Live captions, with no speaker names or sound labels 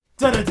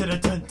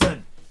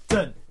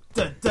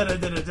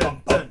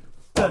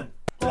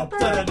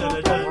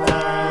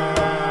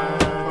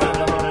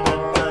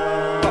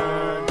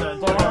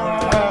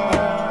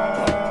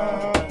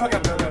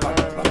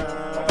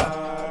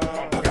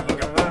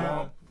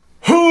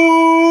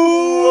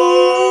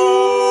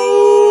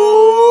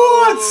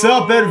What's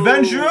up,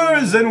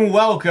 adventurers, and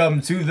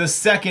welcome to the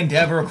second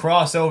ever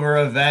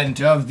crossover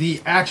event of the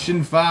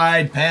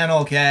ActionFi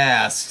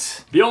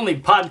Panelcast. The only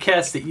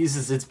podcast that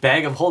uses its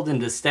bag of holding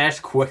to stash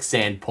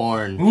quicksand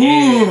porn.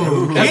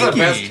 Ooh, That's kinky. the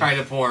best kind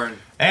of porn.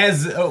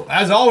 As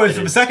always,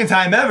 for the second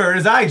time ever, it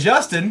is I,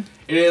 Justin.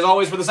 It is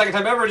always for the second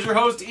time ever. It is your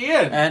host,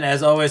 Ian. And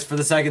as always, for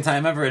the second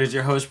time ever, it is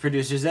your host,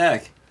 producer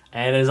Zach.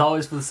 And as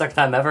always, for the second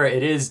time ever,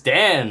 it is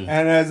Dan.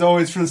 And as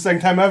always, for the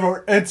second time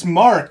ever, it's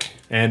Mark.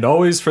 And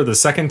always for the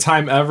second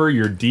time ever,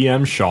 your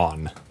DM,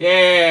 Sean.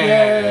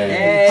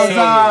 Yeah.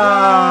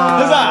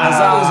 Huzzah!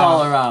 Huzzahs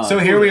all around. So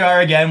here we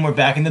are again. We're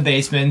back in the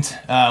basement.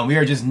 We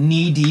are just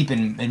knee deep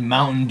in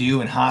Mountain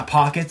Dew and Hot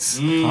Pockets,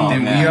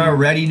 and we are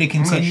ready to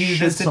continue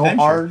this so adventure.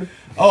 hard.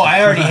 Oh,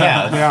 I already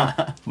have.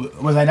 Yeah.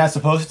 Was I not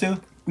supposed to?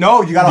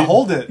 No, you gotta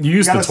hold it. You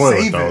used the gotta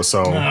toilet, save though, it.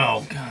 so...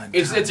 Oh God.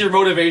 It's your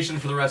motivation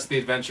for the rest of the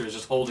adventure is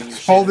just holding your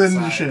shit Holding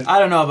inside. the shit. I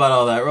don't know about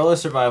all that. Roll a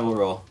survival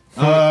roll.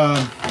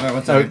 Alright,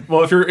 what's up?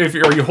 well, if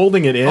are you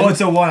holding it in? Oh,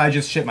 it's a 1. I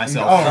just shit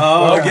myself.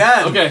 Oh,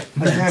 again. Okay.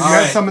 You All have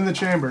right. some in the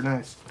chamber.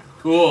 Nice.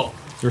 Cool.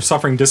 You're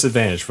suffering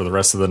disadvantage for the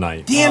rest of the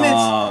night. Damn it!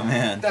 Oh,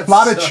 man. A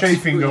lot of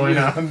chafing going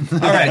on. All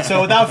right, so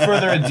without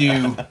further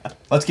ado,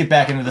 let's get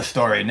back into the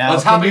story. Now,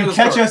 Let's hop can you into the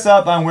catch story. us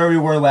up on where we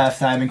were last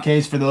time, in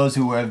case for those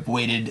who have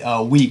waited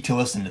a week to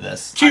listen to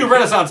this? Cue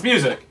Renaissance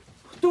music.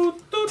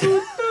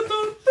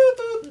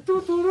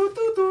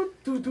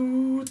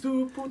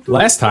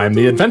 Last time,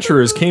 the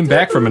adventurers came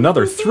back from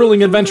another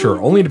thrilling adventure,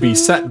 only to be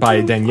set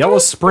by Daniela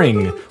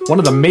Spring, one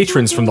of the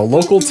matrons from the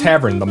local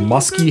tavern, the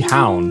Musky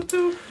Hound.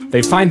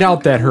 They find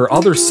out that her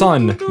other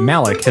son,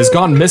 Malik, has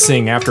gone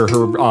missing after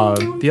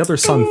the other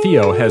son,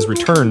 Theo, has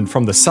returned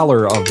from the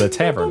cellar of the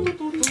tavern.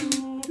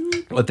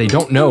 What they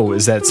don't know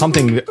is that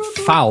something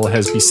foul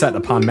has beset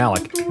upon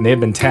Malik, and they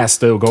have been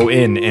tasked to go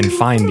in and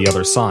find the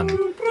other son.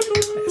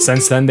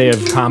 Since then, they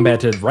have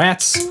combated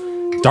rats,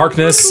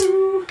 darkness,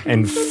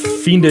 and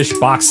fiendish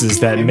boxes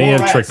that may more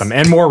have tricked rats. them,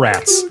 and more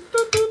rats.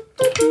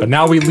 But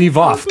now we leave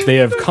off. They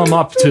have come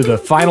up to the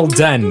final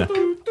den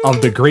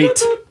of the great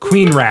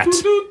Queen Rat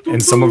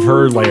and some of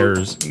her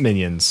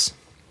minions.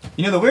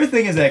 You know, the weird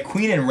thing is that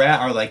Queen and Rat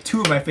are like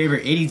 2 of my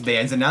favorite 80s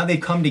bands, and now they've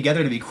come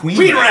together to be Queen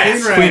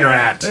Rat. Queen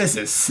Rat. This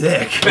is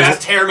sick.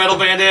 Best hair metal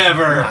band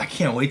ever. I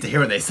can't wait to hear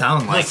what they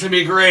sound like. That's gonna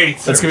be great.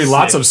 That's gonna be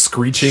lots of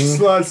screeching.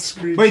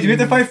 Wait, do we have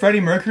to fight Freddie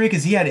Mercury?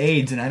 Because he had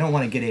AIDS, and I don't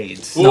want to get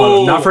AIDS.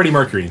 No, not Freddie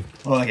Mercury.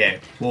 Oh, okay.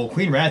 Well,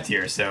 Queen Rat's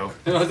here, so...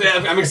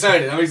 I'm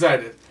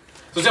excited.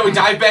 So shall we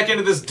dive back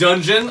into this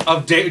dungeon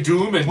of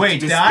doom and Wait,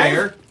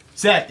 despair? dive?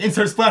 Set,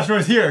 insert splash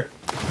noise here.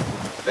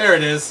 There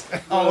it is.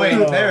 Oh, wait,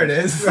 there it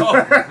is.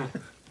 Man.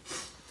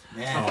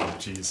 Oh,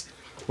 jeez.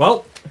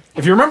 Well,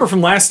 if you remember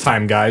from last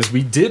time, guys,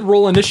 we did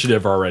roll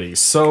initiative already.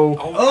 So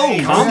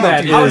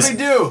combat How is did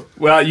we do?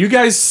 well. You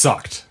guys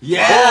sucked.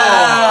 Yeah!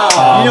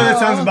 You know that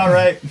sounds about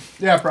right.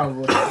 Yeah,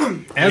 probably.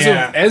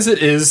 As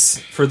it is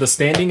for the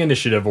standing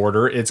initiative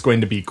order, it's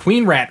going to be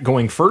Queen Rat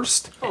going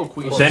first, Oh,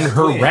 Queen. then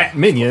her rat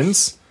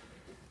minions,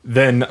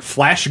 then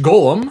Flash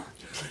Golem,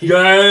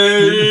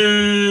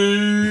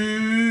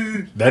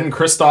 then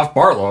Christoph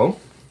Barlow.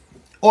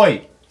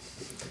 Oi.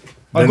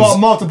 I've Then got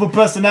multiple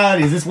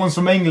personalities. This one's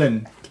from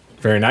England.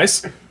 Very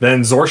nice.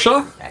 Then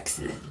Zorsha,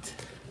 Excellent.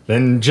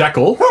 then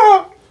Jekyll,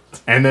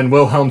 and then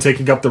Wilhelm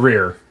taking up the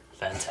rear.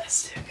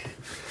 Fantastic.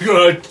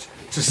 Good.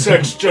 It's a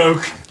sex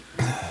joke.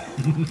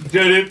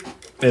 Get it?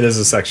 It is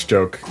a sex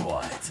joke.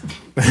 What?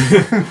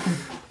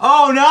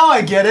 Oh, now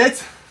I get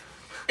it.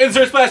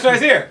 Insert splash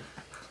noise here.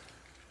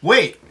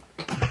 Wait.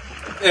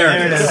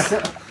 There it is.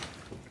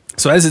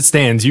 So as it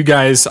stands, you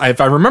guys,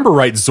 if I remember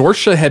right,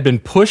 Zorsha had been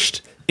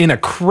pushed in a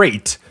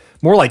crate,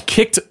 more like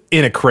kicked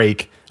in a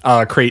crate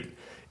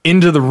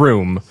into the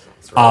room.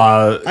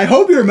 I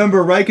hope you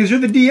remember right, because you're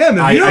the DM. If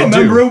I you don't do.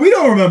 remember it, we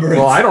don't remember it.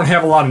 Well, I don't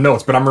have a lot of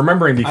notes, but I'm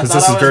remembering because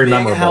this is very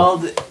memorable.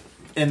 Held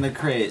in the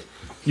crate.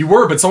 You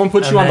were, but someone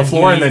put you on the then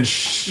floor he- and then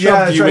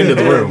shoved you into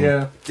the room.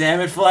 Yeah.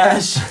 Damn it,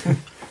 Flash.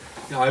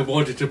 I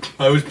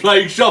was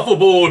playing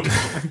shuffleboard.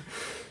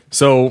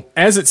 So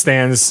as it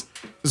stands,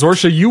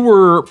 Zorsha, you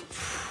were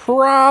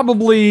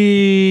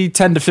probably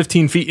 10 to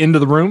 15 feet into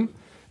the room.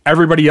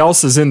 Everybody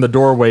else is in the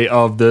doorway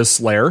of this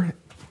lair.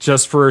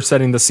 Just for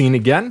setting the scene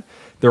again,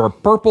 there are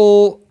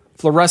purple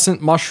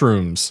fluorescent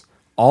mushrooms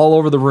all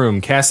over the room,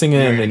 casting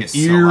in You're an gonna so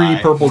eerie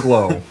high. purple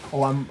glow.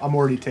 Oh, I'm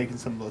already taking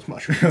some of those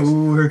mushrooms.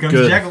 Ooh, here comes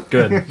Good, Jekyll.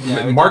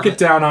 good. Mark it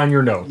down on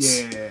your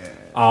notes.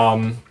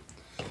 Yeah.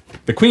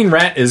 The Queen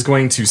Rat is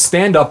going to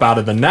stand up out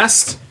of the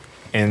nest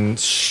and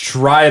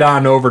stride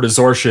on over to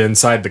Zorsha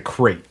inside the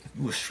crate.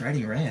 Ooh,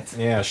 striding rats.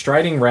 Yeah,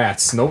 striding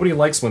rats. Nobody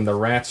likes when the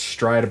rats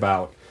stride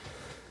about.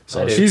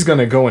 So I do. she's going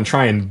to go and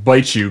try and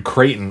bite you,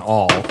 crate and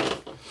all.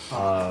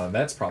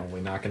 That's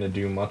probably not going to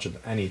do much of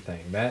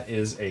anything. That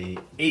is a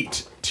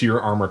 8 to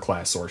your armor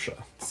class,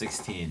 Sorsha.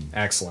 16.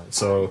 Excellent.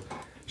 So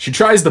she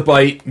tries to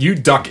bite. You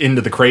duck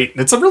into the crate.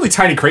 It's a really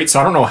tiny crate, so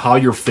I don't know how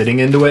you're fitting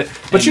into it.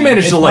 But you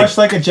managed It's to like much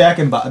like a Jack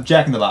in the Box.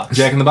 Jack in the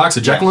Box,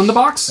 a Jekyll in the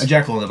Box. A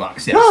Jekyll in the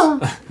Box, yes.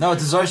 No,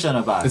 it's a Zorsha in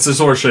a box. It's a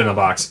Sorsha in a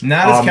box.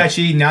 Not as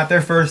catchy, not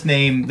their first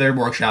name. They're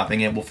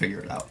workshopping it. We'll figure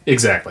it out.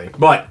 Exactly.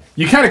 But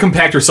you kind of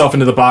compact yourself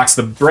into the box.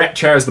 The rat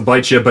tries to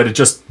bite you, but it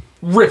just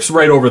rips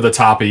right over the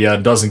top of you.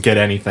 Doesn't get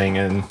anything,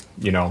 and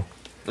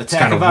Attack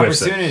kind of of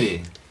whiffs it.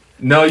 opportunity.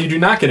 No, you do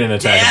not get an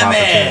attack Damn of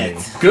it!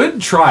 opportunity.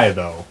 Good try,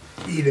 though.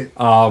 Eat it.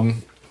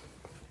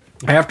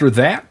 After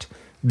that,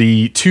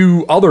 the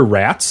two other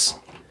rats,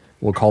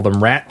 we'll call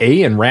them Rat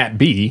A and Rat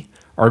B,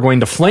 are going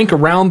to flank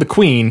around the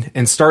queen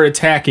and start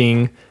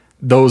attacking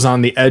those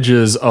on the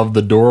edges of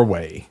the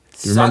doorway.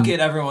 Do you Suck remember- it,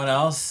 everyone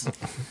else.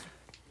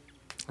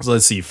 So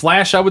let's see.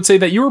 Flash, I would say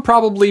that you were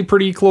probably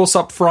pretty close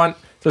up front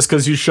just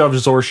because you shoved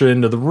Zorsha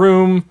into the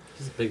room.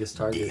 He's the biggest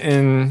target.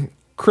 And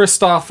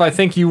Kristoff, I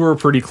think you were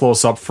pretty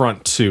close up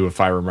front too, if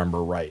I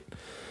remember right.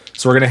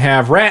 So we're going to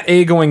have Rat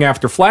A going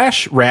after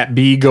Flash, Rat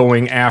B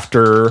going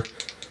after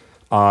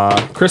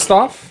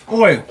Kristoff.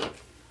 Oi.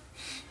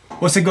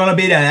 What's it gonna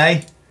be then,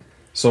 eh?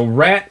 So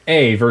Rat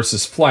A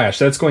versus Flash,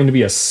 that's going to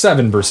be a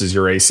 7 versus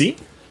your AC.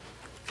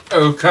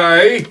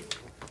 Okay.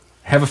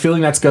 Have a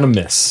feeling that's going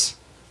to miss.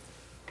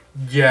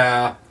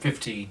 Yeah.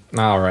 15.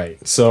 All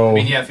right. So I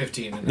mean, yeah,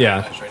 15. And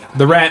yeah, that's right now.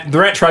 the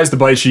rat tries to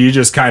bite you. You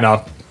just kind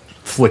of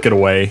flick it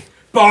away.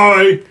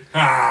 Bye.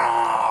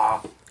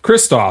 Ah.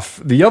 Kristoff,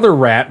 the other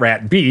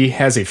rat B,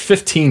 has a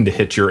 15 to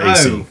hit your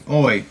AC.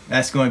 Oh, oi.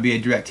 That's going to be a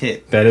direct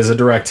hit. That is a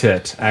direct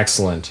hit.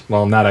 Excellent.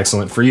 Well, not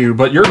excellent for you,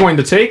 but you're going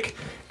to take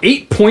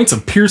 8 points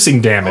of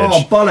piercing damage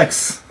Oh,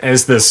 bollocks.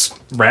 as this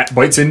rat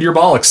bites into your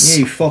bollocks.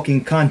 You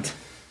fucking cunt.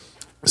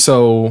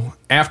 So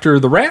after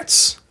the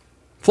rats,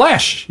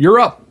 Flash, you're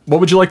up. What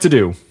would you like to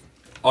do?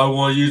 I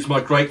want to use my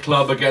great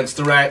club against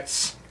the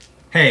rats.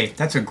 Hey,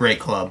 that's a great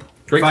club.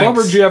 Great Thanks. club,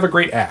 or do you have a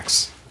great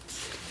axe?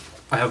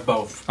 I have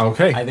both.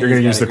 Okay, think you're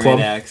going to he's use got the a great club.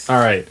 axe. All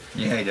right.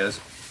 Yeah, he does.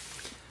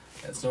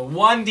 That's a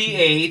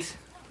 1d8.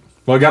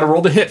 Well, I got to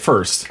roll the hit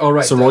first. Oh,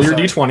 right, So roll your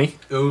sorry.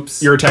 d20.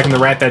 Oops. You're attacking the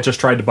rat that just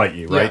tried to bite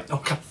you, right? Yeah.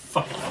 Oh, God.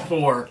 Fucking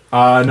 4.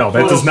 No,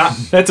 that does not.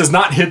 That does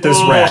not hit this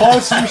rat.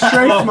 Plus your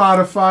strength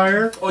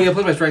modifier. Oh, yeah,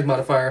 plus my strength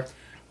modifier.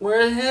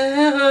 Where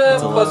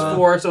plus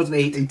 4, so it's an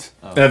 8.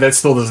 That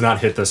still does not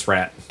hit this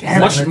rat. Damn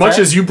much it. much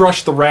as you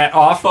brush the rat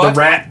off, But- the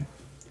rat.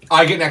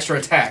 I get an extra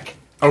attack.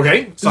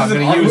 Okay, So I'm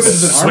going to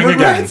use swing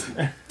again.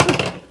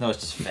 No, it's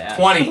just fat.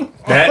 20.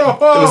 That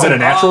was it. A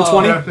natural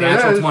 20.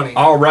 Natural 20.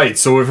 All right.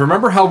 So if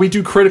remember how we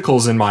do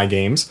criticals in my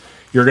games,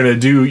 you're gonna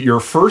do your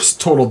first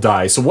total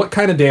die. So what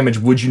kind of damage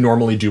would you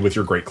normally do with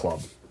your great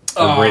club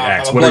or great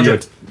axe? a What are you?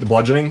 bludgeon. The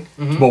bludgeoning.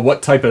 Well,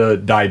 what type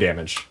of die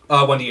damage?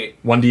 1d8.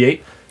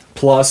 1d8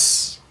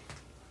 plus.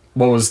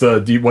 What was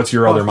what's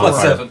your other Plus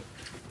modifier? 7.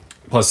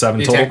 Plus 7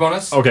 The total. attack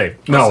bonus? Okay.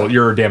 Plus No, 7.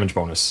 your damage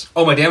bonus.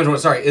 Oh, my damage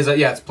bonus. Sorry.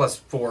 It's plus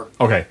 4.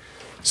 Okay.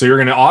 So you're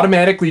gonna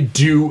automatically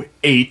do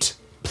 8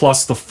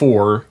 plus the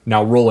 4.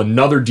 Now roll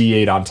another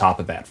d8 on top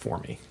of that for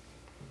me.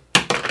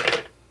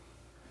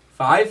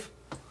 5?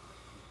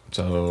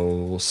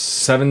 So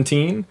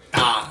 17.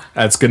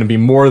 That's going to be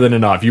more than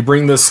enough. You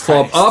bring this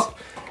club up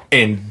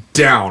and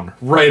down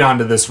right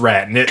onto this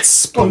rat, and it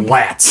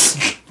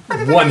splats.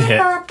 One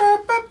hit.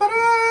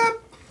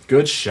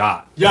 Good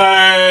shot. Yay!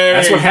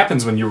 That's what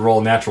happens when you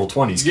roll natural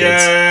 20s, kids.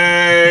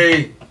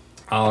 Yay!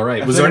 All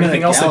right. Was there like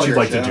anything a else that you'd Gallagher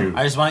like to show. do?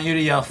 I just want you to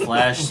yell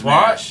flash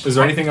smash. Is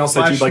there anything else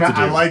that you'd like to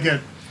do? I like it.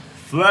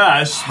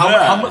 Flash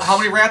How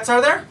many rats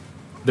are there?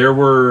 There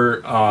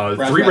were 3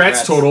 rats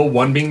rats. total,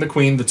 one being the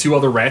queen, the 2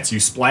 other rats. You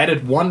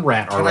splatted 1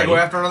 rat Can I already. go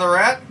after another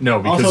rat? No,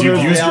 because Also, you've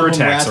there's used the your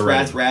album attacks Rats,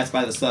 already. Rats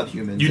by the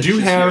Subhumans. You It's do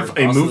just have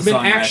here. a Also the movement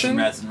song Rats action and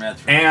Rats and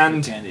Rats from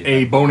and Candy.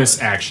 a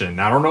bonus action.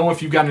 Now, I don't know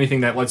if you've got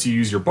anything that lets you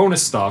use your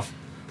bonus stuff,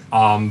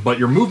 but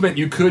your movement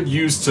you could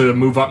use to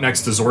move up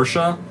next to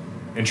Zorsha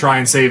and try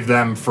and save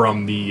them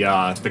from the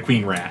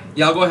queen rat.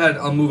 Yeah, I'll go ahead.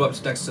 I'll move up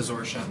next to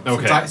Zorsha.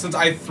 Okay. Since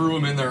I threw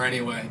him in there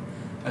anyway,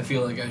 I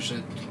feel like I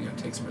should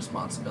take some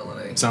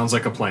responsibility. Sounds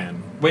like a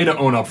plan. Way to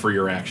own up for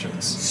your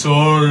actions.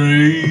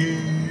 Sorry.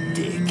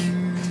 Dick.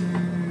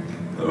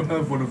 I don't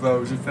have one of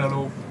those. It fell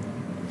off.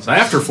 So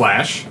after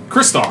Flash,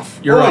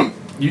 Kristoff, you're Oi. up.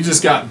 You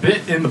just got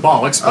bit in the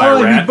bollocks by Oh, a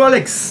you rat.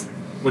 bullocks.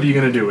 What are you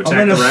gonna do? I'm Attack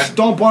gonna the rat?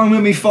 stomp on him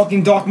with me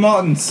fucking Doc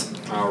Martens.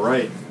 All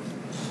right.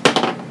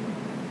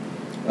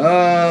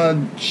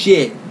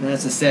 Shit.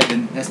 That's a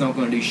 7. That's not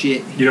gonna do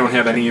shit. You don't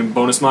have any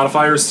bonus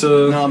modifiers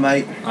to. No,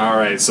 mate. All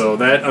right. So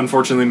that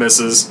unfortunately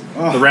misses.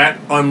 Oh. The rat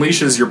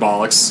unleashes your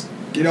bollocks.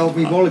 Get off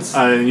me bullets.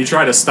 And you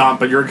try to stomp,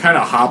 but you're kind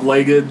of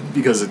hop-legged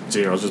because it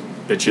just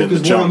bit you in the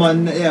Because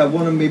one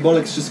junk. of my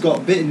bullocks just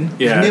got bitten.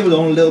 Yeah. Just nibbled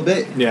on a little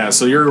bit. Yeah,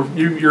 so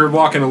you're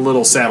walking a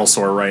little saddle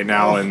sore right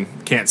now and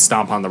can't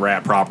stomp on the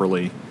rat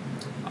properly.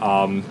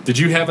 Did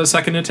you have a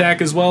second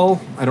attack as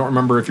well? I don't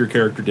remember if your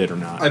character did or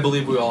not. I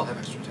believe we all have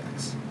extra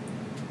attacks.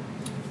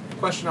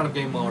 Question out of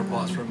game while we're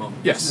paused for a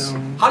moment. Yes.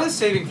 How does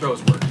saving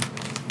throws work?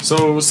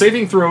 So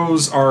saving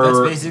throws That's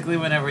are basically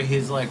whenever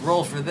he's like,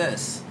 roll for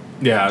this.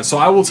 yeah. So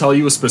I will tell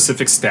you a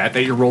specific stat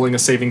that you're rolling a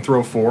saving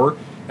throw for,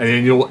 and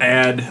then you'll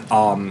add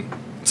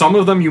some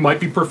of them you might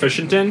be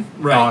proficient in.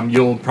 Right.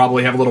 You'll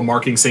probably have a little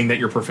marking saying that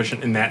you're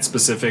proficient in that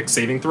specific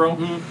saving throw.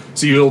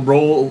 So you'll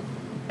roll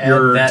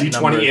your that number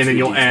d20 and then to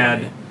you'll D20.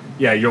 add.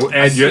 Yeah, you'll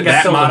add think I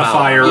that filled them out.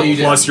 modifier Yeah, you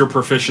did. plus your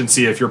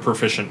proficiency if you're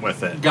proficient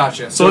with it.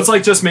 Gotcha. So it's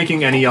like just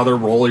making any other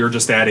roll. You're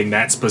just adding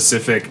that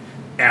specific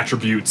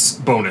attributes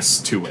bonus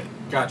to it.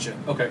 Gotcha.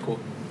 Okay, cool.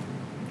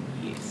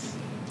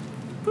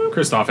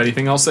 Christoph,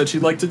 anything else that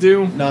you'd like to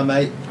do? No,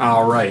 mate.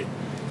 All right.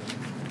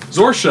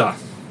 Zorsha,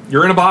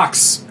 you're in a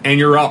box and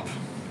you're up.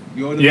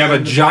 You have a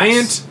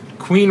giant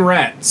queen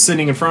rat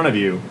sitting in front of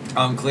you.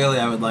 Clearly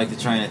I would like to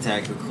try and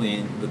attack the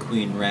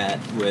queen rat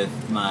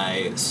with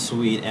my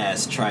sweet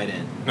ass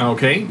trident.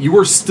 Okay, you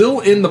are still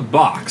in the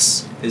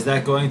box. Is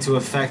that going to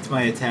affect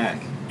my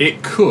attack?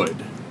 It could.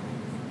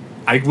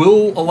 I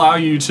will allow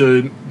you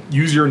to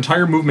use your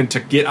entire movement to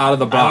get out of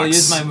the box. I'll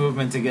use my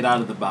movement to get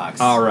out of the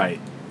box. All right.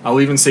 I'll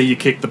even say you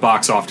kick the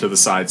box off to the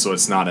side so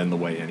it's not in the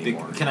way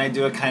anymore. Can I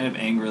do it kind of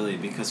angrily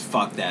because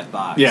fuck that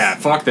box? Yeah,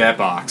 fuck that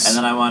box. And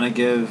then I want to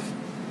give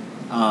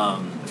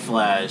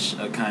Flash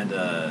a kind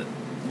of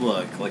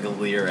look, like a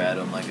leer at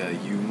him, like a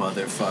you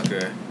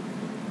motherfucker.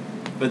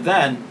 But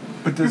then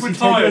But does You he were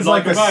take it tired as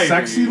like like a a baby.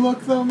 sexy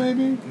look though?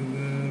 Maybe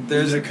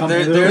there's it come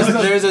with it?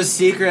 there's a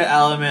secret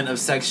element of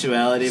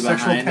sexuality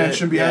Sexual behind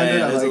tension it. behind yeah,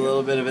 it? I there's like a it.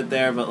 little bit of it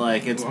there, but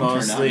like it's Well, I'm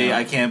turned on mostly now.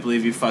 I can't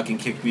believe you fucking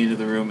kicked me into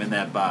the room in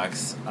that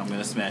box. I'm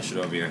gonna smash it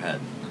over your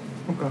head.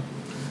 okay.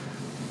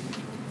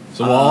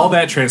 So while all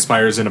that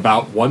transpires in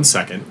about 1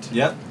 second,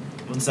 Yep.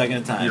 1 second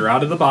at a time. you're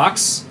out of the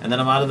box. And then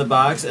I'm out of the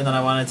box, and then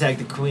I want to attack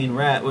the queen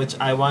rat, which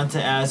I want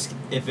to ask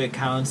if it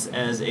counts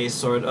as a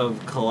sort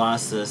of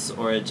colossus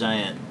or a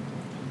giant.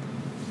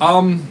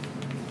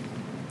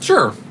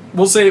 Sure.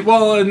 We'll say,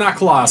 well, not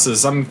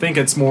Colossus. I think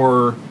it's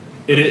more.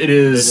 It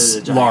Is is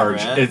it a giant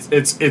large. rat?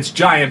 It's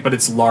giant, but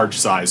it's large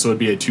size, so it'd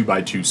be a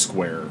 2x2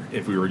 square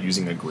if we were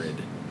using a grid.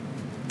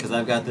 Because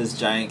I've got this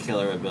giant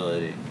killer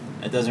ability.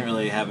 It doesn't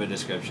really have a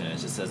description, it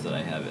just says that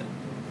I have it.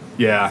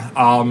 Yeah.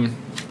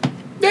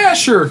 Yeah,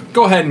 sure.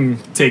 Go ahead and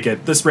take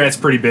it. This rat's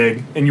pretty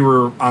big, and you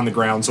were on the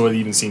ground, so it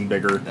even seemed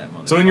bigger. That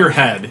So in your motherfucker.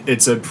 head,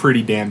 it's a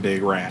pretty damn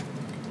big rat.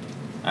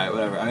 Alright,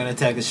 whatever. I'm going to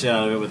attack the shit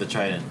out of it with a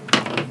trident.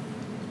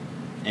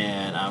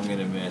 And I'm going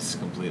to miss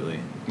completely.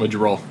 What'd you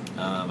roll?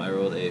 I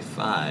rolled a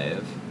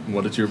 5.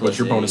 What's your plus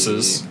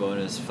bonuses? a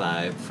bonus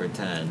 5 for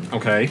 10.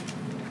 Okay.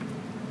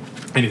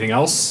 Anything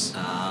else?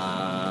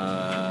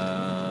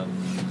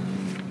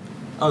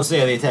 Oh, so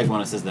yeah, the attack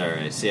bonus is there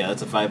already. So yeah,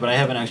 that's a 5, but I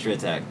have an extra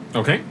attack.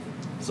 Okay.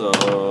 So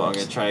I'm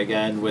going to try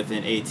again with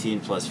an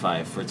 18 plus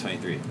 5 for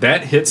 23.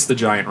 That hits the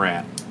giant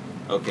rat.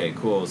 Okay,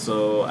 cool.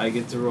 So I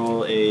get to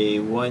roll a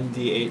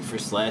 1d8 for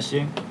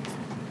slashing,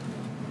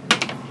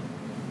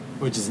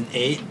 which is an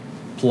 8.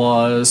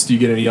 Plus, do you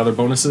get any other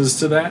bonuses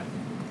to that?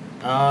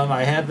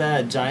 I have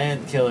that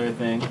giant killer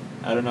thing.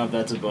 I don't know if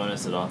that's a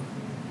bonus at all.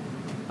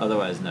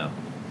 Otherwise, no.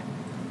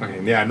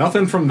 Okay, yeah,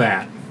 nothing from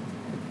that.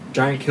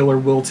 Giant killer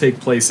will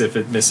take place if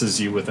it misses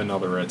you with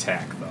another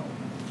attack, though.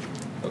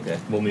 Okay.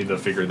 We'll need to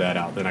figure that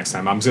out the next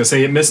time. I'm just gonna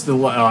say it missed the.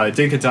 It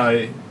didn't get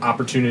the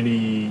opportunity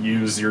to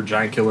use your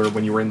giant killer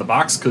when you were in the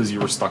box because you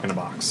were stuck in a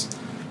box.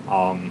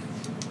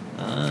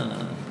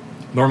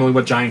 Normally,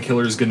 what giant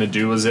killer is gonna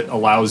do is it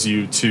allows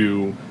you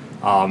to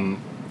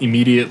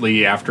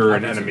immediately after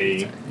an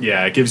enemy.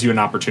 Yeah, it gives you an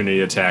opportunity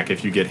to attack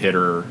if you get hit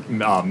or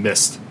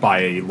missed by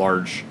a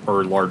large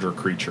or larger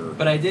creature.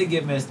 But I did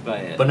get missed by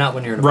it. But not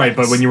when you're in a Right,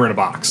 box. but when you were in a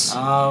box.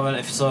 Oh, but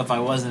if I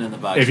wasn't in the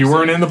box. If you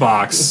weren't in the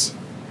box,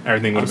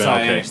 everything would I'm have been sorry,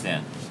 I okay.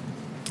 understand.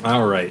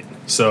 All right.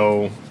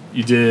 So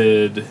you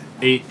did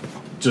 8,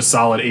 just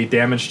solid 8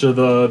 damage to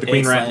the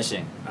queen 8 rat.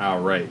 slashing.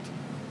 All right.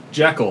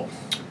 Jekyll.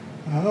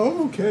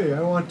 Oh, okay.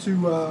 I want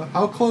to.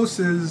 How close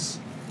is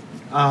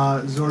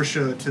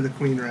Zorsha to the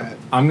queen rat?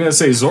 I'm gonna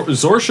say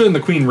Zorsha and the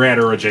queen rat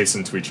are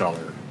adjacent to each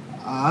other,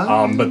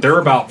 but they're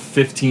about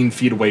 15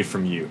 feet away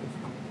from you.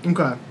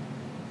 Okay.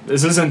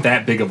 This isn't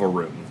that big of a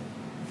room.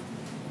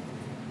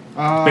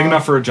 Big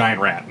enough for a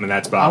giant rat, and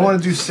that's I about want it.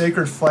 to do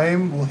Sacred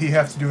Flame. Will he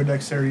have to do a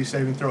dexterity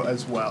saving throw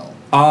as well?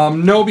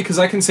 No, because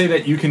I can say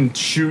that you can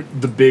shoot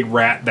the big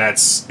rat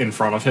that's in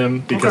front of him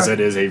because Okay. it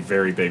is a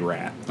very big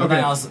rat. Can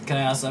I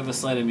also have a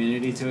slight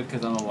immunity to it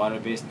because I'm a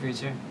water-based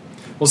creature?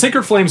 Well,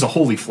 Sacred Flame's a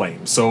holy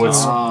flame, so it's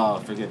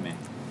Oh, forgive me.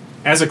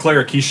 as a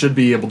cleric, he should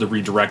be able to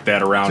redirect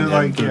that around To, him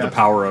like, through yeah. the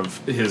power of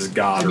his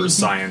god I mean, or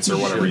science or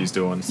he whatever should. he's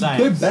doing. You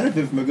Science. could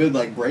benefit from a good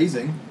like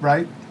brazing.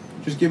 Right?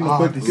 Just give him a Ah,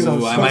 quick. because- good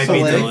Ooh, I might be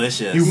fillet.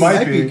 delicious. You He might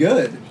might be be.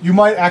 good. You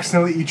might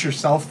accidentally eat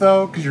yourself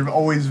though, because you're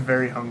always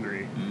very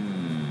hungry.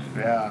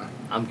 Yeah.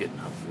 I'm getting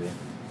hungry.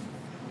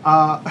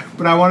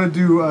 But I want to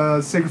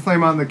do Sacred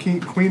Flame on the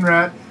queen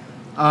rat.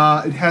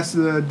 It has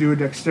to do a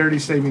dexterity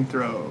saving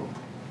throw.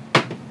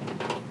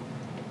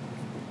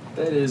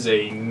 That is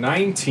a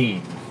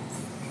 19.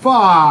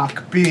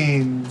 Fuck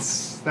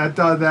beans. That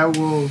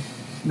will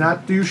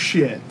not do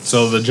shit.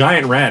 So the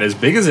giant rat, as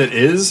big as it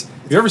is,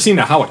 You ever seen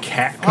how a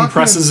cat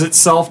compresses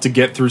itself to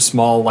get through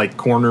small like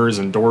corners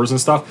and doors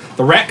and stuff?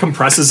 The rat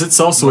compresses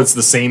itself so it's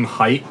the same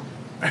height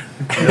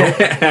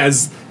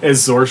as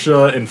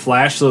Zorsha and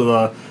Flash, so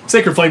the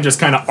Sacred Flame just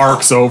kind of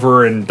arcs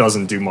over and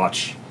doesn't do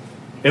much.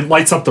 It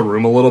lights up the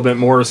room a little bit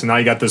more, so now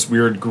you got this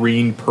weird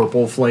green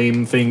purple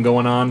flame thing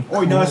going on.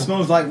 Oh, now it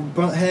smells like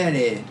burnt hair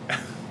here.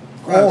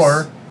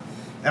 Or,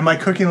 am I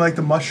cooking like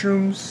the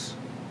mushrooms?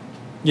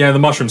 Yeah, the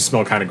mushrooms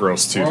smell kind of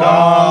gross too. Oh,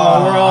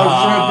 we're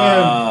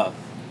all tripping.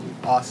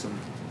 Awesome.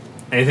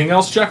 Anything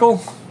else,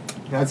 Jekyll?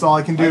 That's all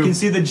I can do. I can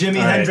see the Jimi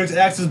All right. Hendrix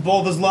Axis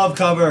Bold as Love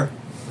cover.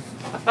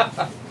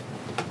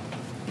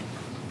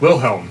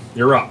 Wilhelm,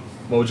 you're up.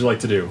 What would you like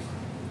to do?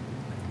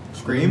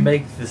 Scream?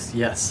 Make this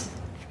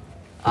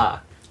I'm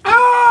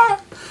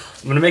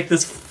gonna make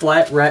this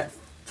flat rat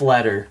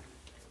flatter.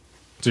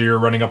 So you're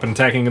running up and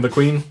attacking the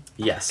queen?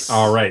 Yes.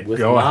 All right, With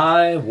go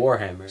my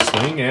warhammer.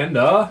 Swing and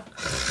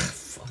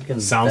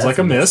Fucking sounds that's like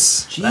a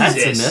miss. That's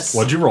a miss.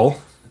 What'd you roll?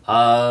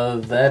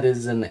 That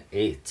is an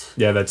 8.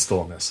 Yeah, that's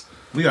still a miss.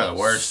 We are the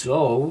worst.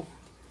 So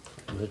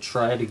I'm gonna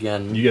try it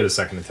again. You get a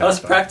second attack. That was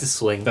back. practice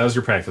swing. That was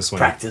your practice swing.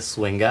 Practice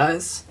swing,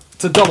 guys.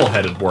 It's a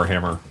double-headed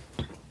warhammer.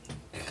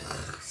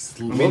 It's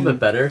a little bit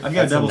better. I've got a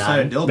That's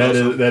double-sided 9.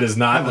 dildo. That is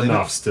not believe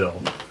enough it.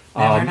 still.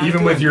 not Even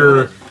doing with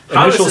your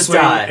How initial does it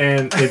swing, die?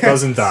 and it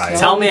doesn't die.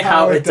 Tell me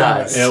how it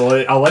dies.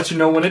 I'll let you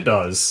know when it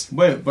does.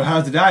 Wait, but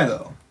how's it die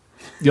though?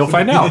 You'll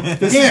find out.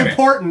 This Damn is it.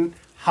 important.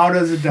 How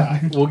does it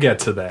die? We'll get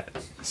to that.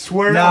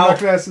 Swear I'm Now, not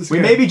gonna ask this we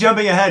again. may be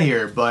jumping ahead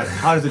here, but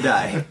how does it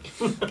die?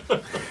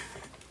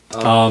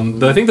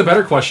 I think the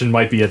better question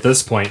might be at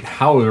this point: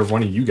 how are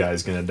one of you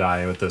guys going to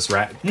die if this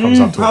rat comes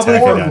up to probably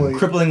attack horribly. again?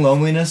 Crippling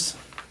loneliness.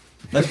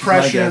 That's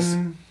my guess.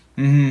 Depression.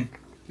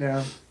 Mm-hmm.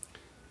 Yeah.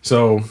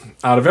 So,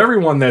 out of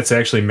everyone that's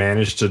actually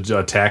managed to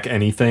attack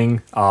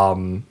anything,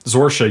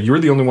 Zorsha, you're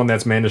the only one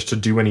that's managed to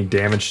do any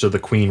damage to the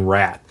queen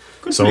rat.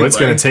 So for you, it's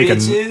going to buddy. take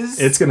Bitches.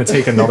 it's going to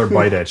take another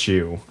bite at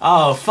you.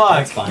 Oh fuck!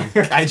 That's fine.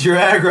 I drew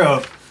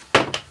aggro.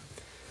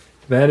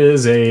 That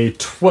is a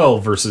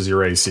 12 versus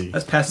your AC.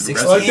 That's passive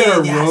I like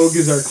aggressive. that our rogue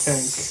is our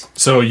tank.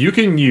 So you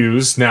can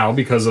use now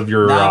because of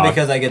your. Not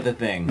because I get the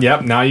thing.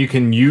 Yep. Now you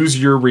can use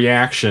your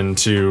reaction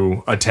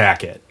to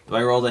attack it. Do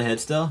I roll the hit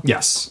still?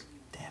 Yes.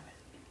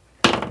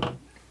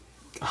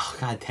 Oh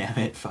god damn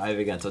it! 5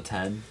 against a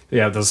 10.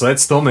 Yeah. So that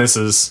still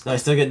misses. Do I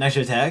still get an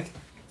extra attack?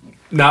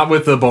 Not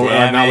with the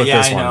Damn not it, with yeah,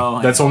 this I one. know,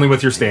 I That's know. only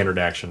with your standard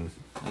action.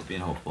 I was being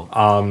hopeful.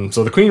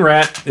 So the queen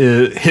rat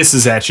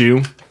hisses at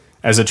you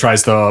as it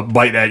tries to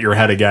bite at your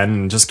head again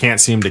and just can't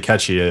seem to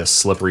catch you, you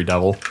slippery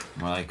devil.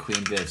 More like queen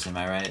bitch, am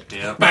I right?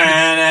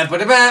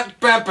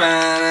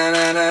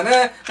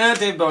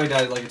 Dave Bowie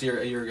died like a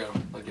year ago,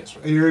 like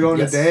yesterday. You're going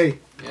Yes. today.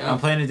 I'm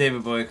playing a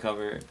David Bowie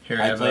cover. Here,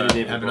 I have played a- a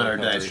David have Bowie another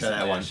cover dice, try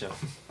that recently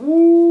one.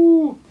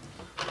 on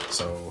show.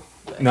 So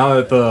now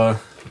that the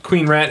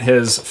queen rat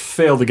has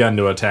failed again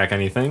to attack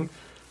anything,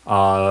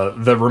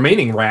 the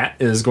remaining rat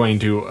is going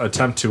to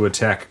attempt to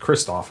attack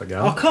Kristoff again.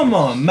 Oh, come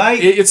on,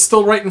 mate. It's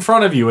still right in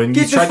front of you, and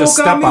Get you the tried to fuck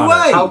step out of on me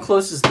way! it. How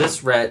close is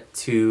this rat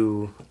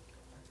to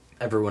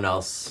everyone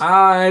else?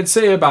 I'd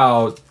say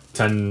about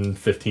 10,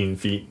 15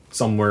 feet,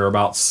 somewhere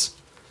abouts.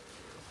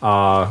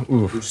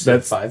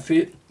 That's 5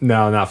 feet?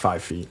 no, not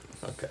 5 feet.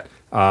 Okay.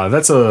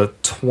 That's a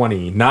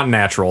 20, not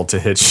natural to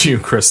hit you,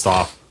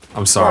 Kristoff.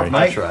 I'm sorry. Oh, I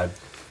Mike. tried.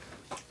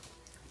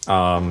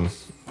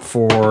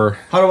 For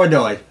How do I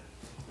die?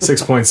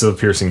 6 points of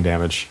piercing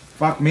damage.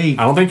 Fuck me.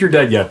 I don't think you're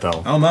dead yet,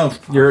 though.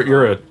 Almost.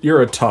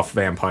 You're a tough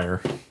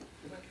vampire.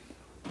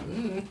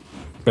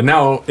 But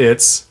now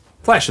it's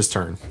Flash's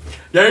turn.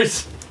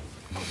 Yes!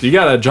 You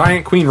got a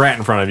giant queen rat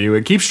in front of you.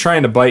 It keeps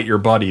trying to bite your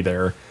buddy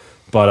there,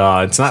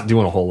 but it's not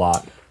doing a whole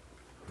lot.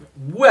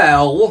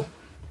 Well,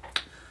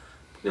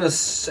 I'm gonna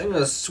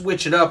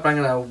switch it up. I'm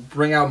gonna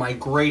bring out my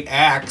great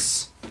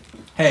axe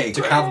Hey,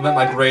 to compliment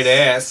my great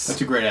ass.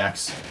 that's a great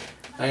axe.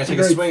 I'm gonna take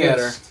a swing at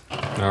her.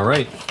 All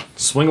right,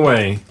 swing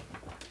away.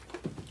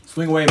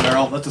 Swing away,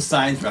 Meryl. That's a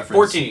science reference.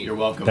 14. You're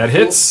welcome. That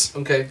hits.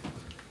 Okay.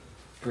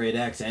 Great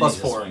axe and Plus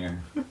he's a 4.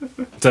 swinger.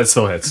 That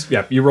still hits.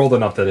 Yep, you rolled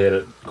enough that hit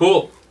it.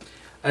 Cool.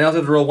 I now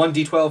have to roll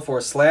 1d12 for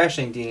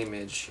slashing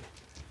damage.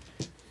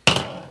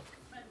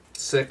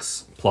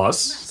 6, Plus,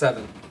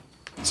 7.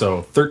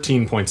 so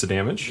 13 points of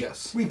damage.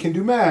 Yes. We can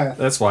do math.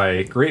 That's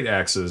why great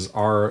axes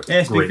are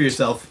Yeah, speak great. for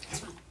yourself.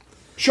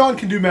 Sean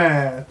can do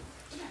math.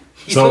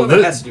 He's So the one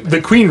that has to do the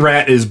math. queen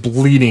rat is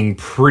bleeding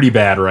pretty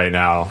bad right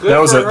now. Good that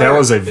was for her,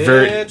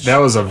 bitch. that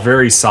was a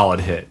very solid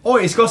hit. Oh,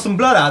 it's got some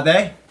blood out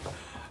there.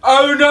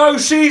 Oh no,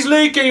 she's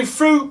leaking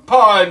fruit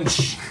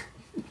punch!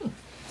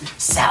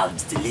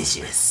 Sounds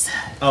delicious.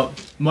 Oh,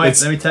 Mike,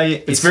 It's- let me tell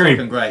you, It's very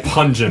fucking great.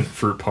 pungent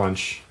fruit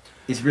punch.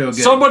 It's real good.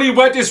 Somebody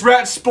wet this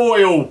rat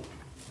spoil!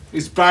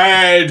 It's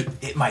bad!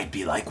 It might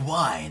be like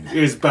wine.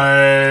 It's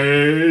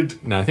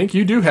bad! Now I think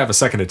you do have a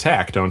second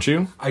attack, don't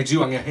you? I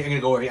do, I'm gonna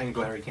go where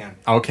he can.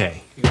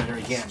 Okay, I'm gonna go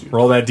where he can.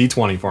 roll that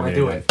d20 for I'm me. gonna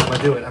do again. it.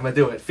 I'm gonna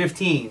do it.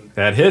 15.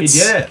 That He hits.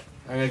 did it.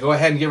 I'm gonna go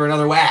ahead and give her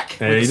another whack.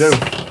 There you do.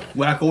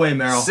 Whack away,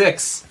 Meryl.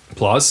 6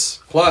 Plus,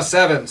 plus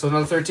 7, so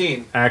another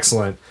 13.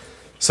 excellent.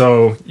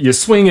 So you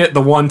swing it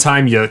the one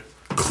time, you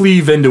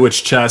cleave into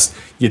its chest,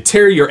 you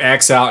tear your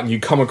axe out, and you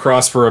come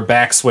across for a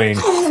backswing,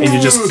 and you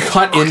just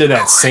cut into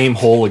that same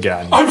hole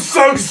again. I'm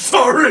so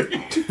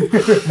sorry.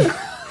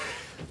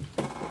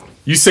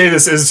 You say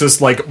this is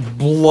just like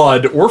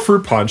blood or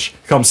fruit punch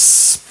comes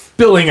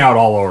spilling out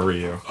all over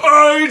you.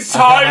 It's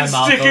hot and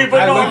sticky,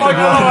 but not like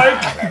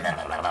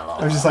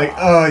I'm just like,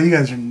 oh, you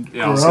guys are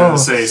Yeah, I was gonna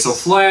say, so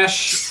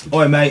Flash,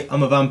 Oi, mate,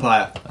 I'm a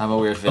vampire. I'm a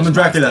weird fish. I'm a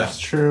Dracula. It's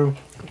true.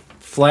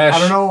 Flash, I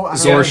don't know.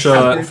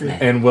 Zorsha, Yeah.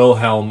 and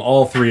Wilhelm,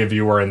 all three of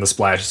you are in the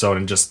splash zone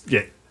and just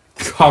get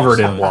covered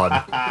in blood.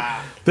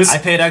 I This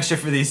paid extra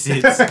for these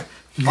seats.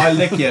 I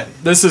lick you.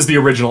 this is the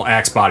original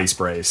Axe body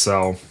spray,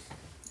 so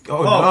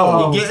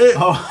Oh, you get it?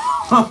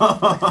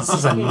 This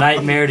is a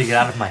nightmare to get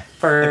out of my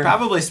fur.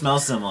 Probably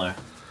smells similar.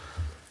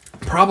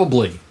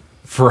 probably.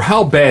 For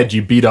how bad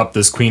you beat up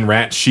this queen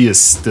rat, she is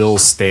still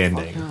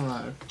standing.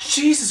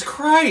 Jesus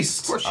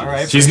Christ. All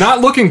right. She's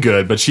not looking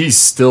good, but she's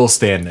still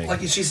standing.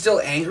 Like, is she still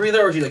angry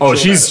though, or is she like? Oh, chilled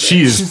out a bit?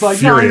 She's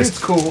like, no, furious. it's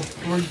cool.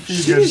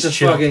 She's just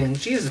fucking.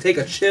 She needs to take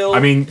a chill. I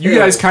mean, you pill.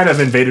 guys kind of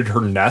invaded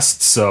her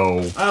nest,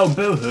 so Oh,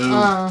 boo-hoo.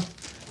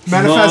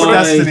 Manifest My-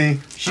 destiny.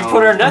 She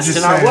put her nest just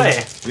in our saying.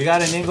 way. We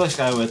got an English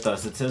guy with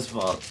us. It's his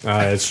fault.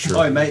 it's true.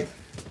 Oi, mate.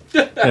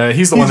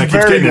 He's the one that He's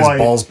keeps very getting his white.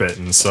 balls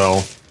bitten.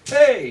 So,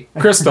 Hey.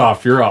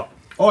 Christoph, you're up.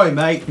 Oi,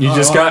 mate. You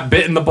just got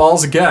bit in the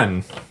balls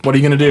again. What are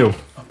you gonna do?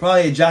 I'll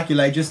probably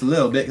ejaculate just a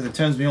little bit because it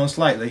turns me on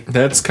slightly.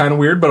 That's kind of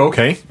weird, but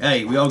okay.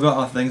 Hey, we all got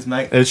our things,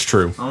 mate. It's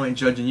true. I ain't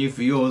judging you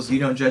for yours. You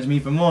don't judge me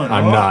for mine.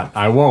 I'm not.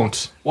 I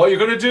won't. What are you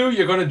gonna do?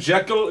 You're gonna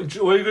jekyll.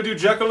 What are you gonna do?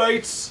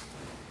 Jaculates?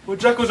 Well,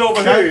 Jekyll's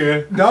over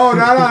here. No,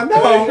 that's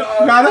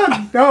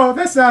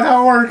not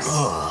how it works.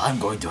 I'm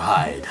going to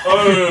hide.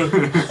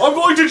 I'm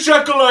going to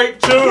jekyllate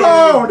too.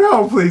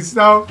 No, please,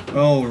 no.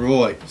 All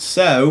right.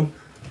 So,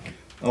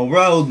 I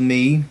rolled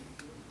me.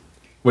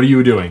 What are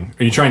you doing?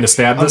 Are you trying to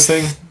stab this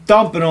thing?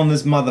 Stomping on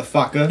this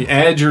motherfucker. You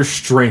add your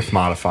strength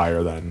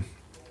modifier then.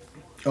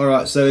 All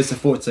right. So it's a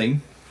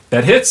 14.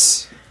 That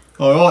hits.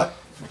 All right.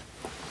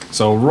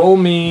 So roll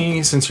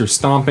me, since you're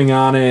stomping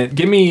on it,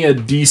 give me a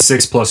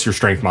d6 plus your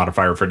strength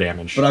modifier for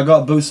damage. But I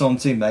got boots on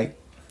too, mate.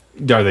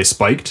 Are they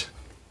spiked?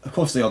 Of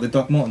course they are. They're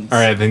Doc Martens. All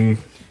right, then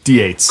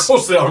d8s. Of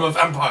course they are. I'm a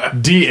vampire.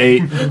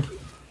 D8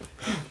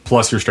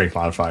 plus your strength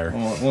modifier.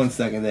 Oh, 1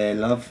 second there,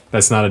 love.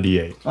 That's not a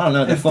d8. I don't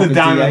know. It's the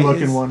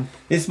diamond-looking one.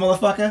 This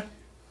motherfucker.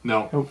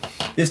 No.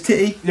 This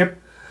titty. Yep.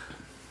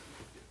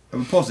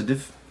 I'm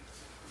positive.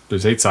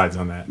 There's 8 sides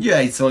on that. Yeah,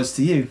 8 sides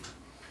to you.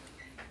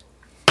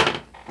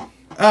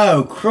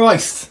 Oh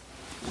Christ!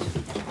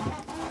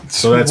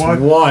 So that's What?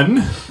 1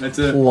 That's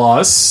it.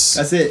 plus.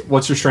 That's it.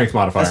 What's your strength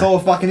modifier? That's all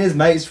it fucking is,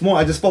 mate. It's 1.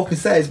 I just fucking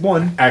said it's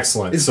 1.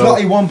 Excellent. It's So,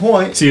 bloody 1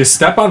 point. so you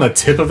step on the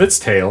tip of its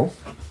tail.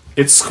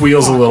 It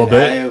squeals a little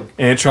bit, hell.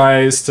 and it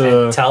tries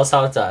to. Tell us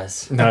how it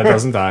does. No, it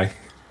doesn't die.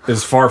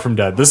 It's far from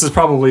dead. This is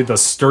probably the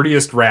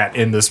sturdiest rat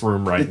in this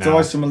room right It now.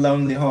 dies from a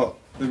lonely heart.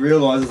 It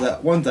realises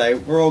that one day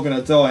we're all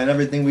gonna die and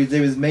everything we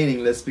do is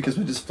meaningless because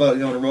we're just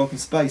floating on a rock in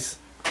space.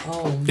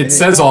 It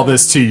says all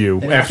this to you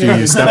after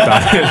you stepped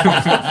on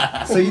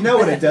it. So you know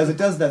what it does? It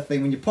does that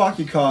thing when you park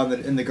your car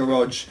in the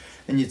garage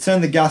and you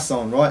turn the gas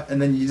on, right?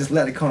 And then you just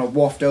let it kind of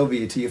waft over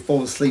you till you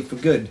fall asleep for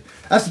good.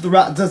 That's what the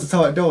rat does. That's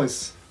how it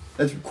dies.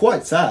 It's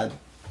quite sad.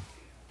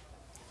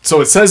 So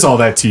it says all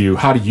that to you.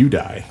 How do you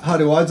die? How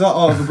do I die?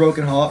 Oh, I have a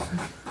broken heart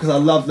because I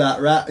love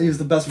that rat. He was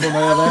the best one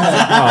I ever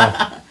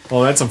had. Oh,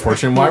 well, that's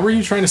unfortunate. Why were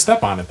you trying to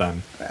step on it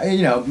then? And,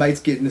 you know,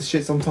 mates getting this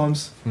shit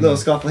sometimes. Little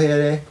scuffle here,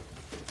 there. You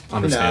know how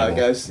it Understandable.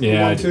 goes.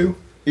 Yeah, I One, do. two.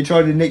 He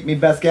tried to nick me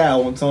best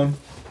gal one time.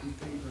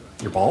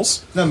 Your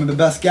balls? No, my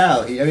best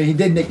gal. He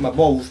did nick my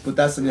balls, but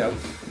that's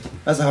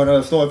that's a whole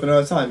other story for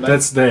another time, man.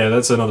 That's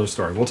another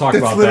story. We'll talk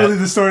That's about literally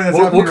that. the story that's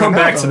We'll happening come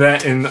right back now, to though.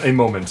 that in a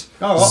moment.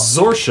 Oh, well.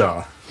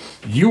 Zorsha,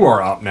 you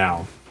are up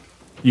now.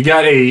 You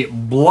got a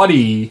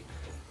bloody,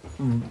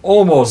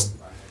 almost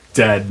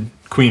dead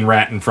queen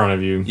rat in front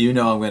of you. You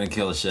know I'm going to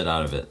kill the shit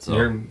out of it.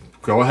 So.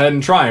 Go ahead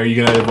and try. Are you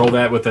going to roll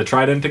that with the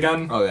trident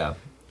again? Oh, yeah.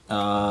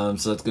 So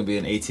that's going to be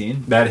an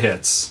 18. That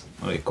hits.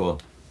 Okay,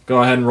 cool.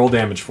 Go ahead and roll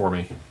damage for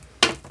me.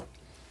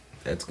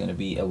 That's going to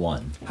be a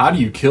 1. How do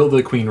you kill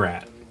the queen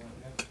rat?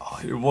 Oh,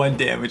 you're 1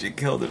 damage. It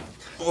killed it.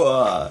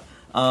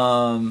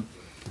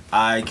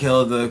 I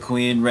killed the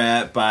queen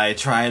rat by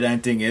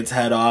tridenting its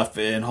head off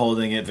and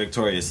holding it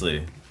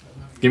victoriously.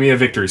 Give me a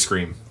victory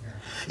scream.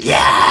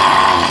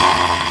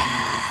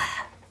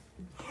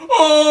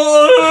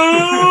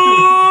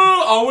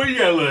 Oh, are we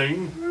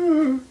yelling?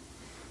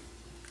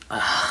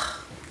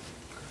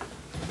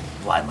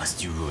 Why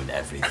must you ruin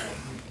everything?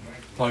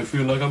 I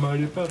feel like I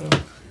made it better.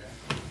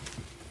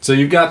 So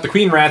you've got the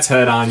queen rat's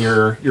head on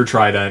your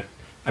trident.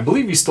 I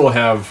believe you still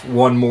have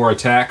 1 more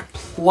attack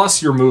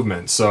plus your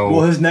movement. So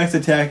Well, his next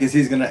attack is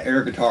he's gonna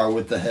air guitar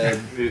with the head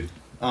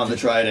on the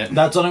trident.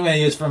 That's what I'm going to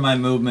use for my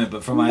movement,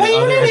 but for my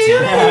other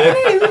attack...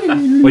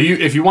 well,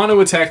 if you want to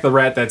attack the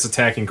rat that's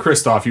attacking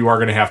Kristoff, you are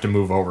going to have to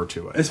move over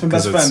to it. It's my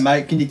 'Cause best friend,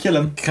 mate. Can you kill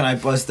him? Can I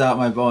bust out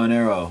my bow and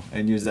arrow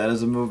and use that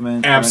as a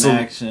movement? Or Absolute- an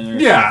action? Or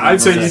Yeah, something?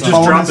 I'd say Or you is that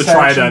just drop bonus the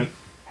action? trident.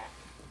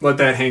 let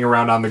that hang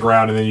around on the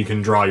ground, and then you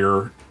can draw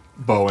your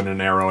bow and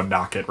an arrow and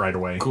knock it right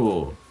away.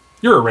 Cool.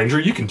 You're a ranger.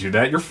 You can do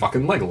that. You're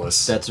fucking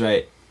Legolas. That's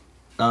right.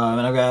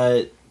 And I've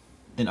got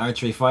an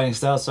archery fighting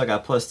style, so I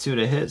got +2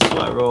 to hit. So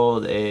I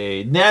rolled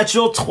a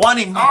natural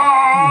 20.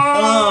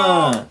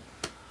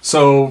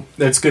 So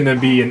that's going to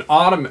be an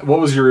autumn. What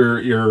was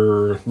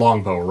your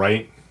longbow,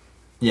 right?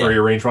 Yeah. Or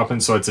your ranged weapon?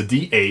 So it's a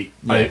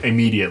D8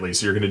 immediately.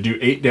 So you're going to do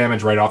 8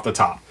 damage right off the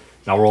top.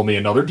 Now roll me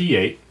another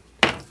D8.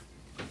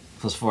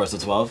 +4, so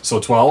 12. So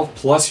 12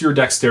 plus your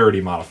dexterity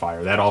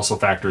modifier. That also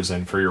factors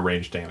in for your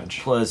range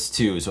damage.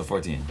 +2, so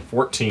 14.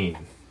 14.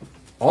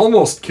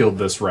 Almost killed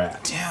this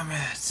rat. Damn it.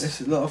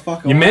 This little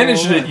fucker. You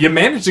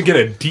managed to get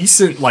a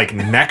decent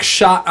neck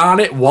shot on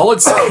it while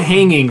it's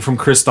hanging from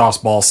Kristoff's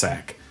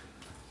ballsack.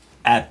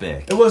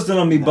 Epic. It wasn't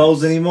on me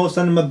balls anymore. It's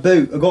under my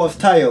boot. I got his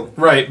tail.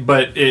 Right,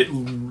 but it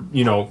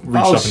reached up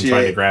and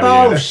tried to grab it.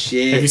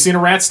 Bullshit. Have you seen a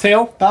rat's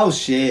tail?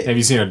 Bullshit. Have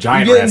you seen a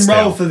giant You're rat's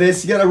getting roll tail? for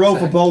this. You got to roll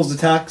for balls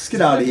attacks.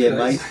 Get out of here,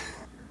 mate.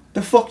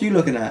 The fuck you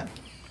looking at?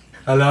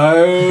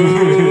 Hello,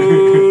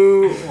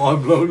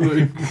 I'm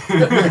lonely.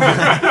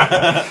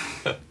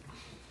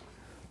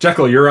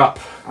 Jekyll, you're up.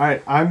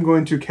 Alright, I'm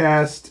going to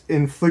cast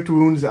Inflict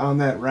Wounds on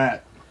that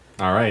rat.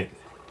 All right.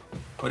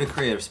 What a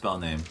creative spell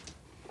name.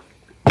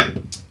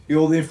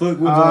 You're the inflict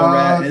wounds on the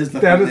rat. Is the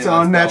That fucking is name an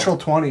of the unnatural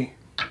 20.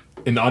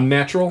 An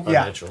unnatural?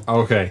 Yeah. Unnatural.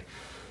 Okay.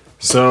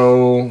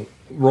 So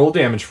roll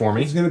damage for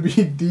It's me. going to be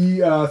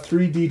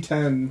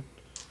 3d10.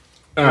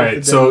 All right.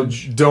 the So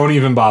damage. don't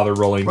even bother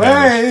rolling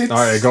damage. Wait. All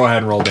right. Go ahead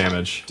and roll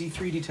damage.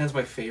 D3, D10 is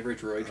my favorite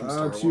droid from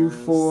Star 2,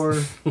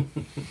 Wars. 4.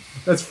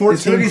 That's It's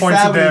 14 really points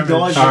of sad when he damage.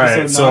 dodged All right,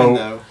 episode so- 9,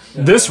 though.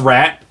 This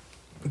rat,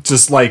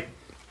 just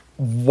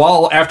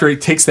after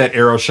it takes that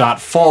arrow shot,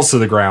 falls to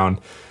the ground.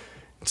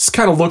 Just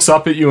kind of looks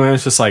up at you and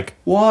it's just like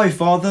Why,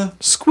 father?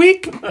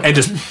 squeak and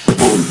just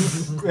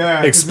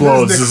Yeah,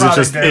 explodes. this is It's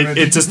just necrotic damage.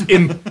 it just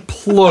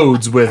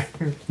implodes with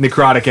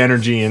necrotic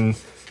energy and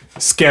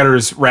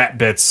scatters rat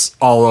bits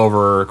all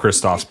over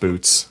Kristoff's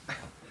boots.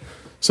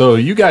 So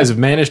you guys have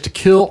managed to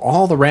kill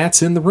all the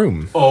rats in the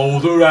room. All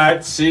the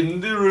rats in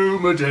the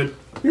room are dead.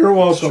 You're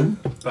welcome.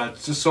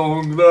 That's a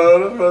song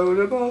that I wrote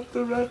about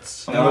the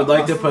rats. I would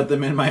like to put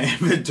them in my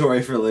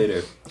inventory for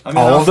later. I mean,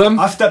 All of them?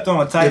 I stepped on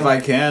a If table.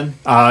 I can.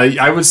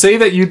 I would say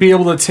that you'd be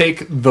able to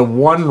take the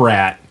one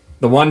rat,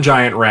 the one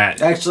giant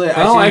rat. Actually, that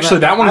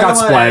one got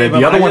splatted.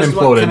 The other one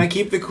imploded. Can I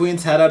keep the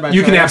queen's head out of my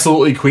You can tray?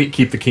 absolutely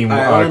keep the king,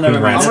 Alright, well, never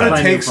queen mind. rat's I'm head. going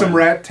to Fine, take some fine.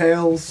 rat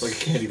tails Like a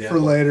candy for apple.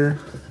 later.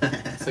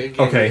 It's like a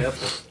candy Okay.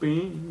 apple.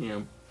 Yeah.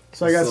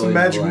 So I got some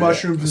magic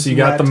mushrooms. And So you some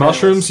got rat the tails.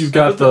 mushrooms, you've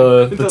got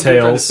the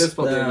tails.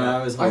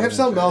 I have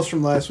something else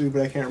from last week,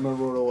 but I can't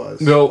remember what it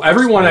was. No,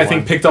 everyone I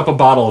think picked up a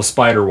bottle of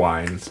spider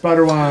wine.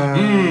 Spider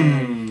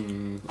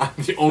wine. I'm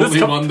the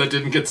only one that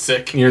didn't get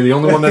sick. You're the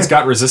only one that's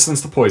got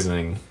resistance to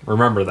poisoning.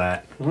 Remember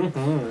that.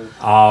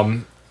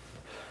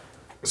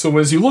 So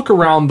as you look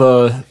around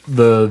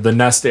the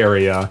nest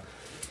area,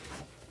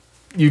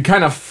 you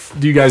kind of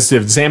do you guys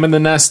examine the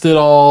nest at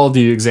all? Do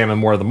you examine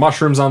more of the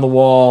mushrooms on the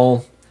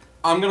wall?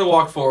 I'm gonna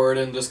walk forward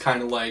and just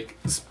kind of like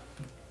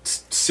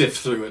sift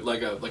through it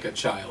like a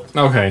child.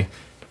 Okay.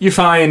 You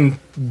find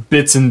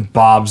bits and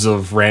bobs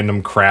of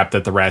random crap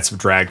that the rats have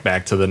dragged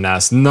back to the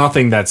nest.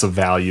 Nothing that's of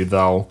value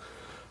though.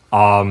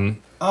 Oh,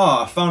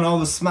 I found all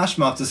the Smash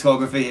Mouth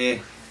discography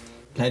here.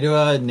 Can I do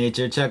a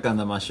nature check on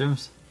the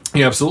mushrooms?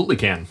 You absolutely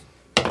can.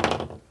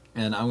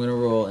 And I'm gonna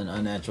roll an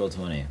unnatural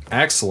 20.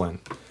 Excellent.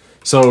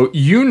 So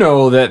you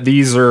know that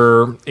these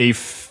are a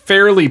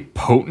fairly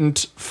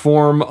potent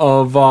form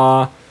of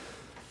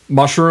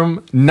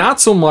mushroom. Not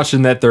so much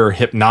in that they're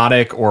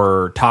hypnotic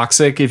or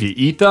toxic if you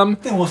eat them.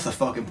 Then what's the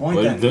fucking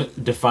point then?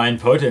 Define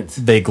potent.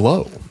 They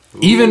glow.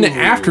 Even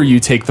after you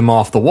take them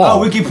off the wall.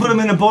 Oh, we can put them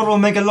in a bottle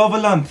and make a lava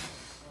lamp.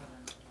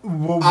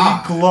 Will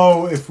we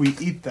glow if we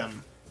eat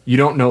them? You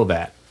don't know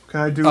that. Can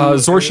I do...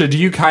 Zorsha, do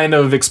you kind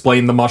of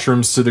explain the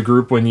mushrooms to the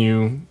group when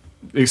you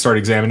start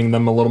examining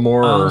them a little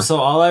more? Or? So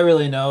all I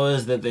really know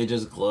is that they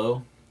just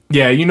glow.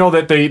 Yeah, you know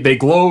that they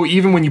glow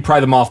even when you pry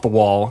them off the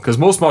wall. Because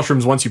most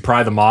mushrooms, once you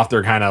pry them off,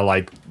 they're kind of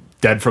like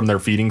dead from their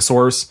feeding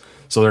source.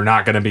 So they're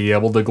not going to be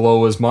able to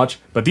glow as much.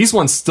 But these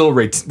ones still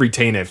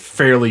retain a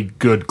fairly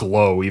good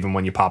glow even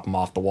when you pop them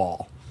off the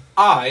wall.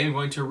 I am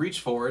going to reach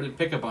forward and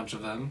pick a bunch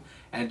of them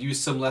and use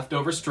some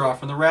leftover straw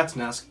from the rat's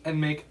nest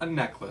and make a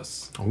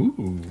necklace.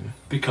 Ooh.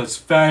 Because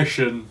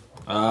fashion.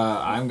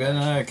 I'm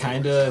gonna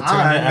kind of turn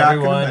I'm to not gonna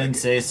everyone make and it.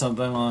 say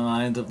something along the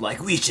lines of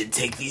like, "We should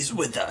take these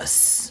with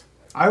us."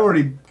 I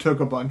already took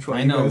a bunch. while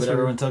I you know, guys but were-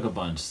 everyone took a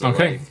bunch. So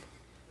Okay.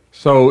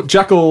 So,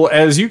 Jekyll,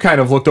 as you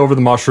kind of looked over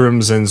the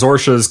mushrooms, and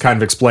Zorsha's kind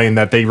of explained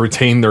that they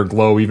retain their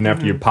glow even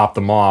after you pop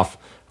them off,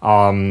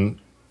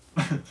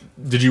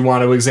 did you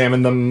want to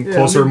examine them Yeah,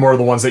 closer, let me- more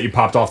the ones that you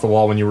popped off the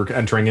wall when you were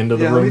entering into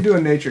the Yeah, let me room? do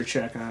a nature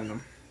check on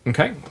them.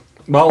 Okay.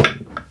 Well,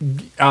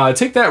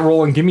 take that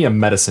roll and give me a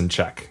medicine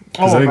check.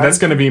 Because Oh, I think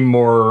that's medicine? going to be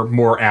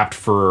more apt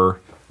for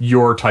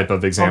your type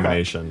of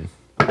examination.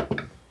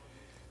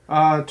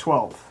 12.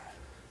 All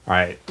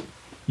right.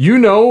 You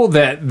know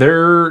that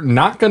they're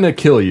not going to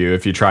kill you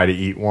if you try to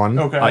eat one.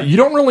 Okay. You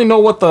don't really know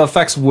what the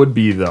effects would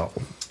be, though,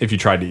 if you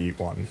tried to eat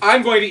one.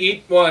 I'm going to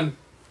eat one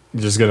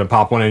You're just going to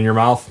pop one in your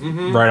mouth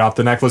right off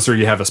the necklace, or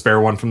you have a spare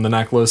one from the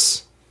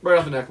necklace? right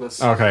off the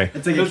necklace. Okay.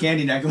 It's like a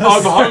candy necklace.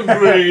 I'm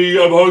hungry.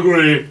 I'm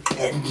hungry.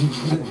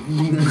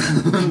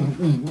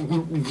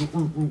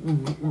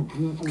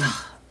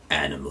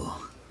 Animal.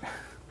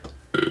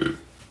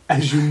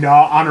 As you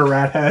gnaw on a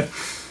rat head.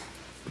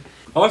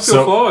 I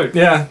feel fine.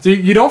 Yeah, so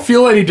you don't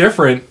feel any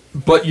different,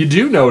 but you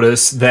do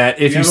notice that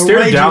if you, have a stare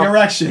raging down,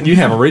 erection. you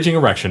have a raging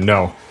erection.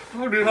 No,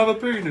 I didn't have a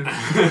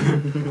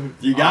penis.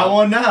 You got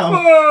one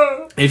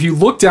now. if you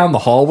look down the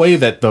hallway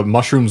that the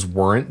mushrooms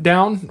weren't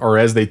down, or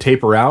as they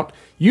taper out,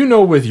 you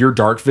know with your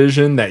dark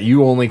vision that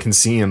you only can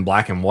see in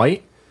black and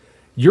white.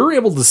 You're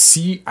able to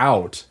see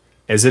out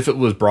as if it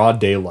was broad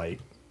daylight.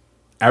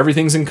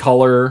 Everything's in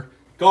color.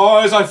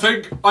 Guys, I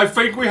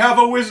think we have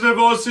a Wizard of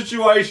Oz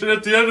situation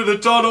at the end of the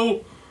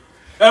tunnel.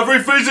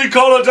 Everything's in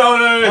colour down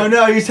here. Oh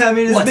no, you tell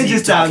me there's What are you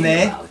midgets down talking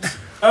there. about?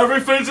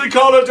 Everything's in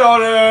colour down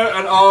here,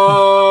 and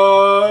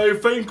I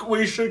think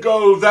we should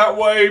go that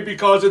way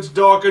because it's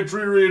dark and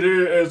dreary in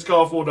here and it's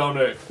colorful down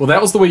there. Well,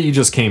 that was the way you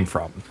just came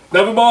from.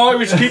 Never mind,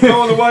 we should keep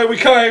going the way we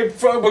came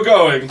from. We're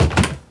going.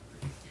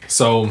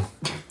 So,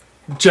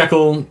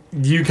 Jekyll,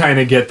 you kind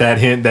of get that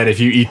hint that if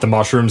you eat the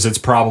mushrooms, it's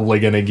probably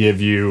going to give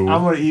you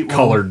I'm gonna eat one.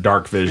 colored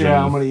dark vision.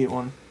 Yeah, I'm gonna eat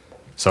one.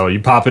 So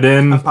you pop it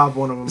in. I pop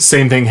one of them.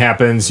 Same thing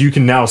happens. You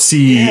can now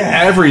see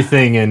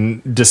everything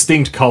in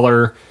distinct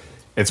color.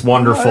 It's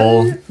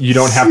wonderful. You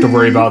don't have to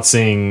worry about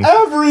seeing.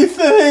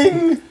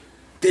 Everything.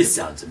 This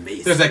sounds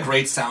amazing. There's that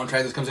great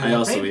soundtrack that comes in. I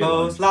also eat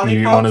one. You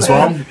eat one as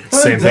well.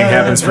 Same thing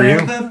happens for you.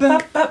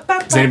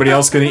 Is anybody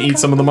else going to eat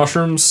some of the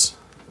mushrooms?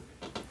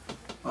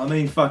 I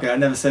mean, fuck it, I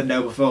never said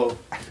no before.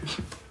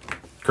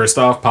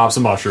 Christoph pops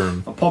a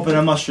mushroom, I'm popping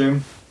a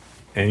mushroom.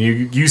 and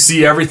you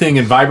see everything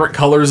in vibrant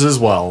colors as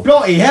well.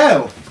 Bloody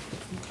hell!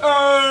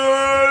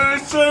 Oh,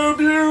 it's so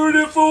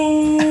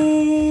beautiful.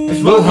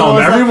 Wilhelm,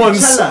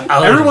 Coachella.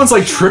 everyone's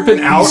like tripping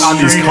out on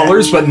these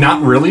colors, but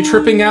not really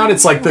tripping out.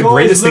 It's like the Guys,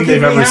 greatest thing look at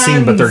they've me ever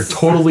seen, but they're hands.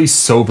 totally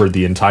sober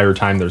the entire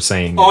time they're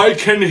saying it. I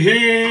can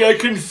hear, I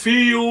can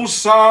feel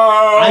sound.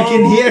 I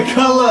can hear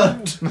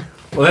colour!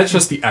 Well, that's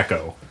just the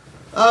echo.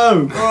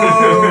 Oh!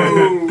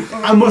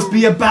 I must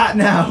be a bat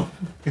now!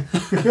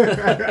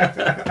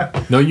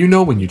 No, you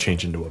know when you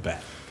change into a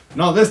bat.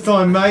 Not this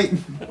time, mate.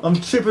 I'm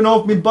tripping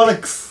off me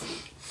buttocks.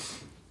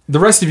 The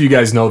rest of you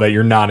guys know that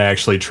you're not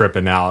actually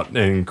tripping out,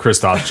 and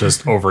Christoph's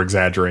just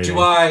over-exaggerating.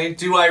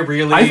 Do I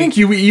really? I think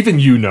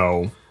you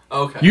know.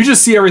 Okay. You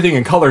just see everything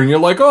in color, and you're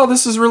like, oh,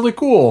 this is really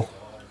cool.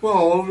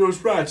 Well,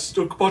 those rats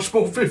look much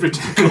more vivid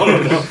in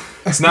colour now.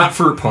 It's not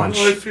Fruit Punch.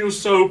 I feel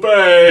so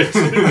bad.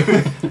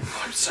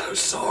 I'm so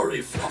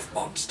sorry, Fluff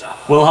Monster.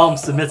 Wilhelm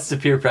submits to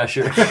peer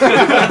pressure.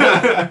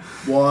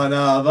 One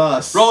of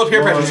us. Roll a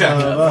peer pressure check.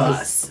 One of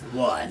us. Us.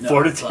 One.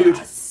 Fortitude. Of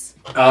us.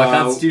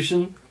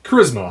 Constitution.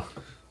 Charisma.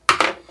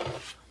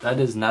 That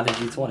is not a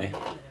D20.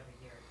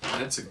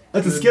 That's a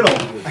That's a skittle.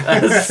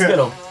 That is a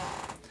Skittle.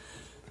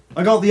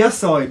 I got the S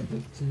side.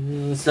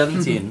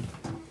 17.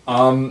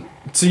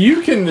 So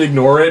you can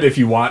ignore it if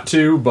you want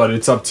to, but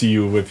it's up to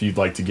you if you'd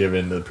like to give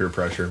in to the peer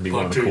pressure and be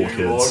one of the cool kids.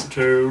 want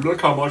to.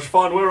 Look how much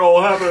fun we're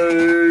all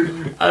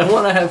having. I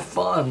want to have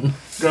fun.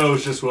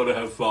 Girls just want to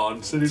have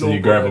fun. So you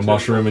grab a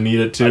mushroom and eat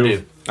it too? I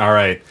do. All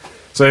right.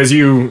 So as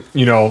you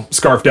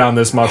scarf down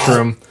this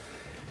mushroom,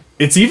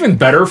 it's even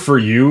better for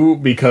you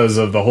because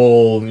of the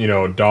whole,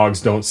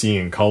 dogs don't see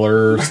in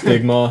color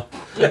stigma.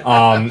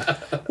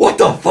 What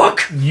the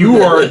fuck?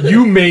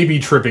 You may be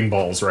tripping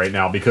balls right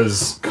now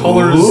because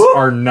colors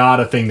are not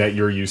a thing that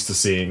you're used to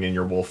seeing in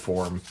your wolf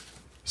form.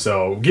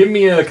 So give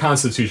me a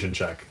constitution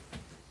check.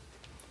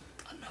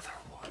 Another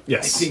one.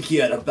 Yes. I think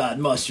you had a bad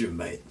mushroom,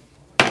 mate.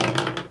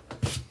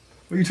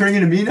 Are you turning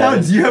into me now? That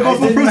is- Do you have I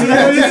multiple didn't-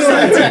 personalities?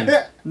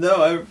 17.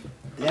 No,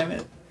 damn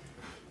it.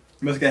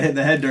 Must got hit in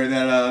the head during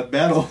that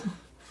battle.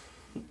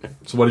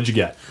 So what did you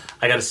get?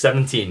 I got a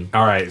 17.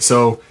 All right.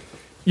 So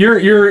you're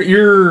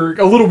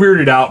a little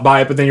weirded out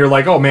by it, but then you're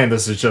like, oh man,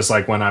 this is just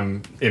like when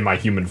I'm in my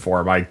human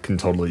form. I can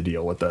totally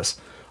deal with this.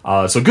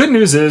 So good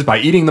news is, by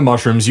eating the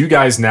mushrooms, you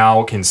guys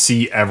now can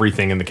see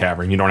everything in the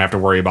cavern. You don't have to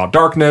worry about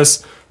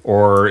darkness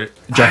or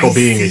Jekyll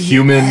being a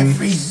human.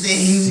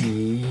 Everything.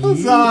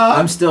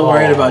 I'm still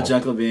worried about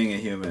Jekyll being a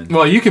human.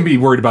 Well, you can be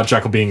worried about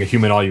Jekyll being a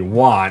human all you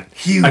want.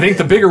 I think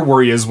the bigger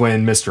worry is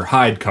when Mr.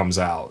 Hyde comes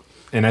out.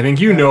 And I think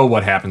you know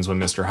what happens when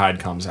Mr. Hyde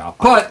comes out.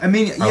 But I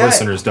mean, our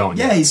listeners don't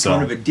Yeah, yet, he's so.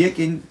 kind of a dick,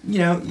 and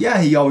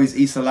he always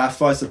eats the last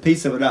slice of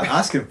pizza without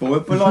asking for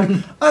it. But like,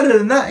 other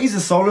than that, he's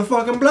a solid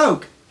fucking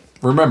bloke.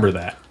 Remember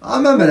that. I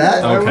remember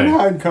that. Okay. When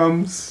Hyde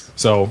comes.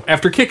 So,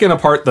 after kicking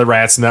apart the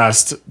rat's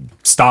nest,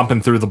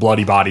 stomping through the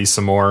bloody bodies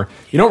some more,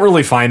 you don't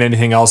really find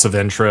anything else of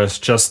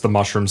interest, just the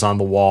mushrooms on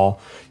the wall.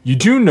 You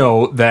do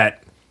know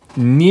that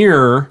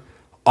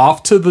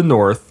off to the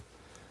north,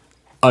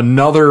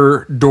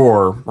 another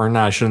door, or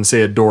no, I shouldn't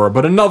say a door,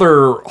 but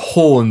another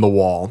hole in the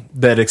wall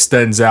that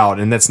extends out,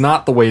 and that's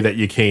not the way that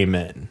you came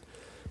in.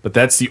 But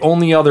that's the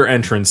only other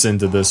entrance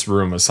into this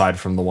room aside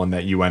from the one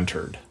that you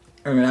entered.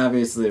 I mean,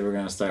 obviously, we're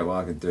gonna start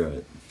walking through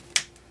it.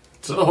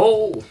 To the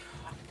hole.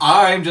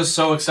 I'm just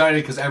so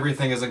excited because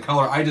everything is in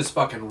color. I just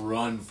fucking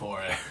run for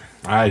it.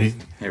 All right,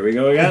 Here we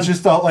go again. It's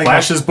just all like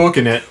Flash is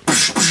booking it.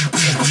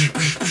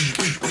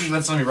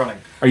 That's not me running.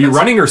 Are you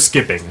running or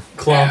skipping?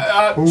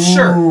 Ooh,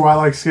 Sure. I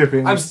like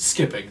skipping. I'm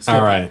skipping.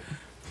 All right.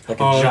 Like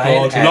a Oh,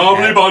 giant God,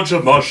 lovely bunch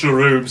of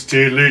mushrooms,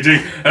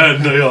 tiddly-dee,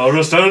 and they are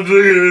a standing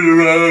in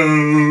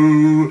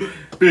a row.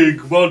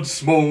 Big one,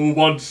 small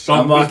one, I'm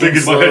some walking big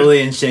in my head.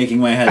 slowly and shaking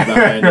my head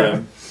behind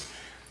him.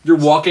 You're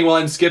walking while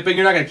I'm skipping.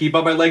 You're not gonna keep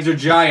up. My legs are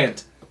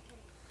giant.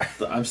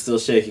 I'm still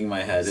shaking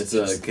my head. It's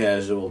a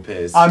casual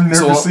pace. I'm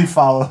nervously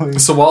following.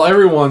 So while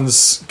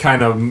everyone's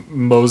kind of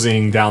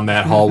moseying down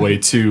that hallway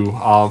too,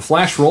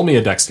 Flash, roll me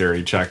a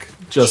dexterity check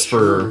just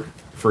for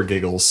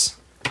giggles.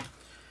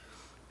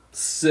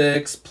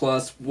 6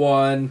 +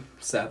 1,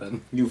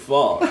 7. You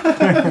fall.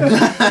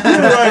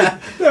 Right.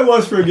 That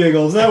was for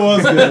giggles. That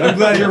was good. I'm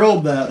glad you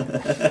rolled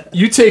that.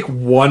 You take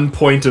 1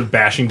 point of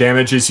bashing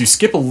damage as you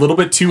skip a little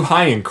bit too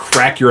high and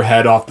crack your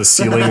head off the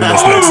ceiling in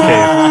this next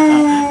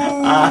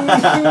cave.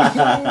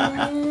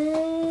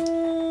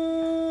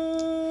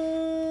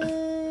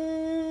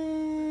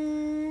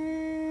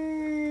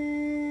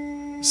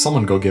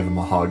 Someone go give him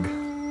a hug.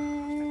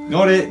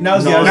 Not it.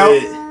 Now's the No,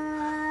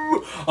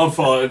 no. I'm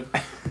fine.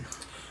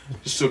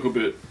 Just took a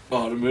bit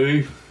out of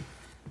me.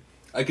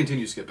 I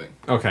continue skipping.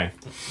 Okay,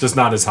 just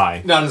not as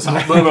high. Not as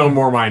high. A little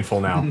more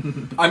mindful now.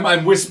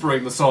 I'm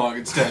whispering the song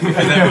instead. And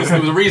that was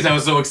the reason I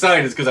was so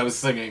excited is because I was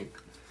singing.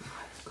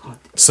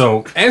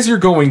 So as you're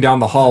going down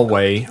the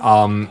hallway,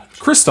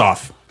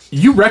 Kristoff,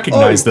 you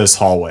recognize Oi. this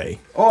hallway.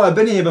 Oh, I've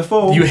been here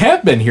before. You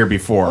have been here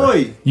before.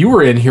 Oi. You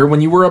were in here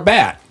when you were a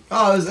bat.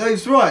 Oh,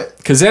 that's right.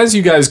 Because as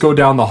you guys go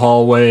down the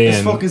hallway There's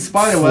and fucking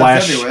spider webs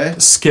Flash everywhere.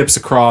 skips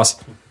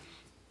across,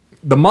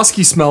 the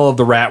musky smell of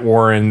the rat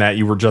warren that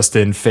you were just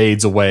in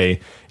fades away,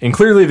 and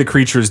clearly the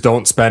creatures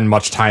don't spend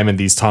much time in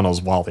these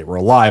tunnels while they were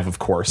alive, of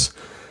course.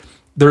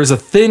 There is a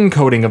thin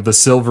coating of the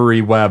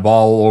silvery web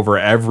all over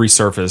every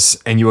surface,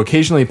 and you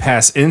occasionally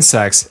pass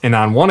insects, and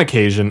on one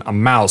occasion, a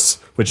mouse,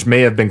 which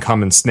may have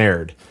become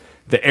ensnared.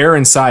 The air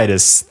inside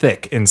is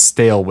thick and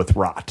stale with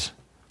rot.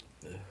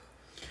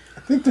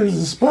 I think there's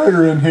a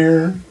spider in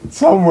here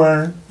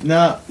somewhere.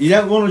 Now, you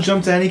don't want to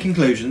jump to any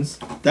conclusions.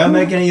 Don't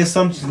make any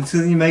assumptions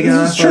until you make an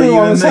This is answer. true. You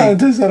I'm a and me.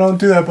 scientist. I don't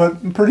do that, but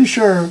I'm pretty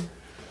sure.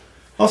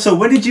 Also,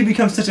 when did you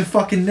become such a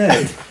fucking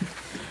nerd?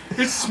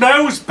 It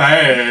smells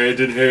bad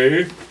in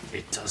here.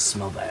 It does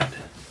smell bad.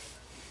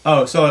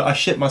 Oh, sorry, I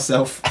shit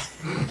myself.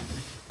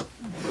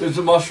 It's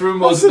a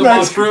mushroom. Was it the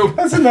mushroom?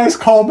 That's a nice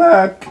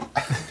callback.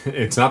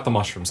 It's not the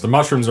mushrooms. The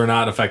mushrooms are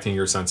not affecting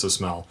your sense of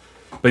smell.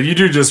 But you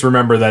do just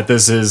remember that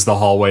this is the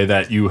hallway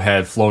that you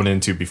had flown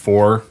into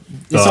before.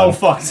 It's all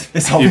fucked.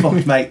 It's all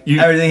fucked, mate.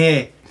 you- Everything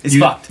here is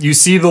fucked. You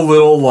see the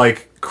little,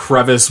 like,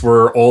 crevice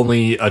where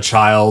only a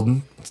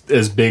child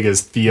as big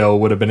as Theo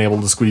would have been able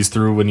to squeeze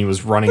through when he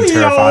was running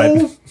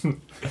terrified.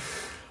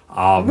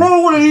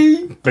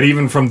 Rolly! But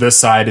even from this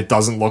side, it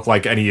doesn't look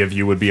like any of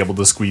you would be able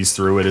to squeeze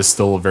through. It is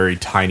still a very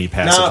tiny Now,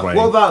 passageway.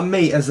 what about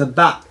me as a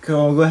bat? Can I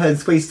go ahead and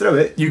squeeze through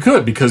it? You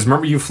could, because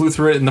remember you flew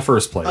through it in the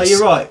first place. Oh,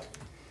 you're right.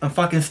 I'm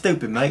fucking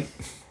stupid, mate.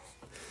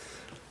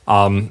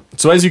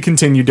 So as you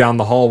continue down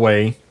the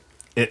hallway,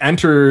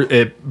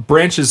 it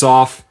branches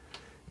off,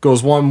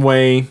 goes one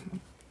way,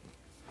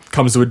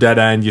 comes to a dead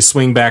end. You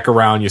swing back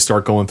around, you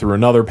start going through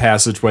another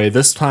passageway.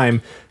 This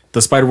time,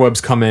 the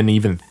spiderwebs come in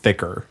even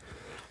thicker.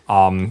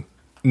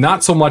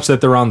 Not so much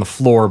that they're on the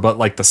floor, but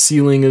like the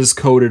ceiling is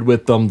coated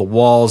with them. The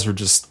walls are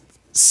just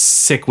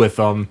sick with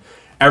them.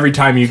 Every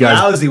time you guys,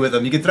 Lousy with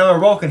them. You could throw a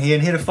rock in here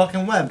and hit a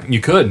fucking web. you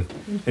could.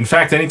 In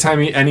fact, anytime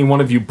any one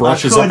of you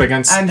brushes I up could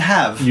against, and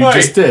have. you Hey.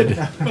 just did.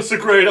 That's a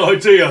great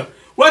idea.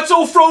 Let's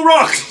all throw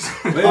rocks.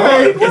 Wait, wait,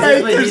 is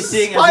this what there's he's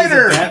seeing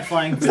spider. as a bat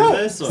flying through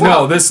this? Or?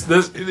 No,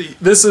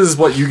 this is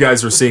what you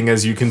guys are seeing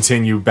as you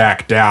continue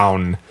back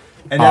down,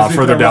 And as we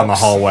further throw down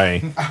rocks. the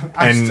hallway.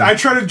 And I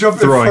try to jump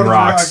in throwing front of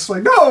rocks. the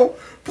rocks. Like, no,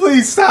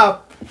 please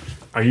stop.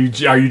 are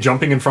you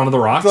jumping in front of the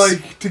rocks?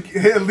 Like, to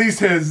hit at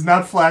least his,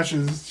 not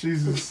Flash's.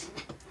 Jesus.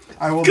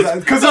 I will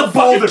because they're they'll fucking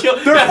boulders.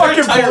 kill- They're yeah, fucking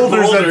entire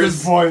boulders at boulders.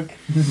 this point.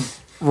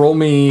 Roll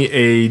me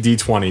a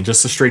d20,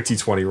 just a straight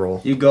d20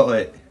 roll. You got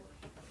it.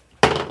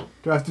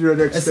 Do I have to do a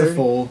It's a dexterity?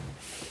 4.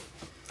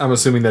 I'm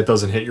assuming that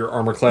doesn't hit your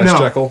armor class, No.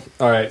 Jekyll.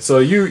 All right, so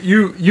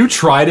you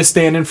try to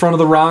stand in front of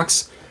the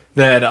rocks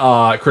that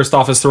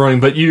Kristoff is throwing,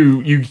 but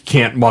you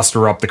can't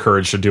muster up the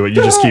courage to do it.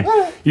 You just keep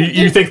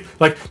you think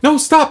like, no,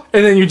 stop,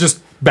 and then you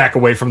just back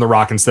away from the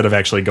rock instead of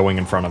actually going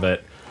in front of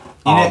it.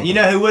 You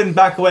know who wouldn't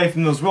back away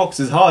from those rocks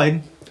is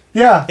Hyde.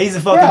 Yeah. He's a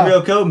fucking yeah.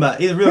 real cool man.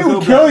 He's a real He cool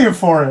would kill man. you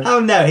for it.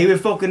 Oh no, he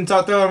would fucking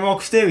start throwing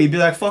rocks too. He'd be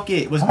like, fuck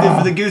it. What's good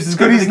for the goose is Good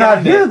good for he's the not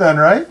gander. here then,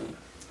 right?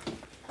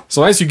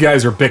 So as you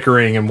guys are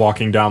bickering and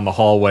walking down the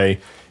hallway,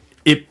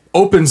 it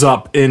opens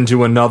up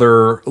into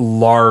another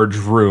large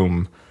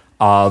room.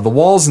 The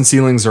walls and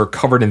ceilings are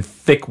covered in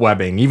thick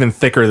webbing, even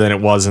thicker than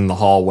it was in the I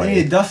hallway.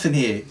 need dust in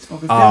here. It's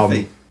fucking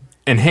filthy.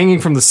 and hanging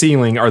from the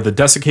ceiling are the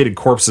desiccated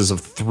corpses of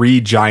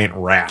 3 giant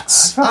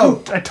rats.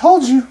 Oh. I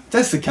told you.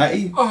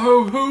 Desiccated.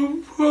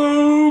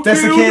 Oh,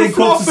 Desiccated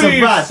corpses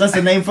of rats. That's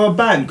the name for a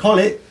band. Call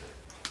it.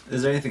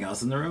 Is there anything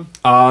else in the room?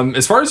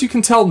 As far as you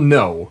can tell,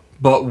 no.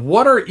 But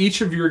what are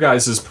each of your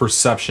guys'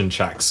 perception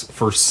checks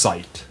for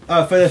sight?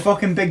 Oh, for the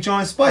fucking big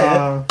giant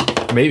spider.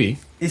 Maybe.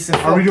 It's a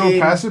Are we doing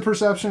fucking- passive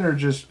perception or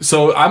just?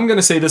 So I'm going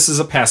to say this is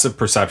a passive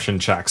perception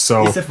check.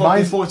 So It's a fucking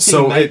Mine's- 14,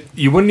 So mate.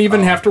 you wouldn't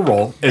even have to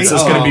roll. It's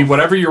just going to be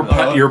whatever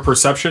your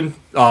perception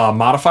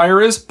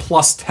modifier is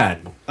plus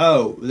 10.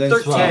 Oh, then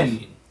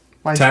 13.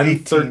 Mine's 10,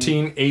 18.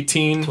 13,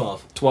 18,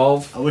 12.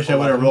 12. I wish I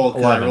would have rolled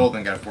because I 11. rolled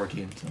and got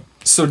 14. So.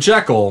 So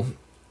Jekyll,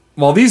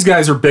 while these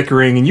guys are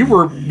bickering and you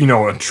were,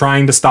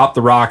 trying to stop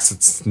the rocks,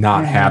 it's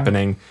not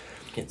happening.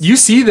 You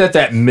see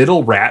that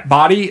middle rat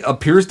body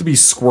appears to be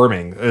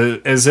squirming,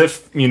 as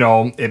if,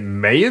 it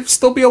may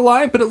still be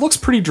alive, but it looks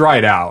pretty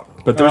dried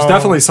out. But there's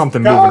definitely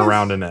something moving guys.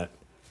 around in it.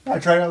 I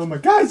tried out. I'm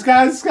like,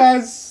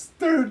 guys,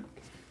 they're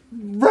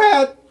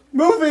rat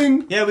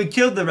moving. Yeah, we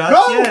killed the rats.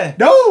 No, Yeah.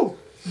 no,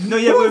 No,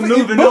 yeah, we're Move it,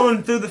 moving move-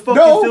 on through the fucking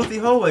no. filthy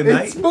hallway,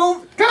 it's mate.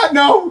 move. God,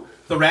 no.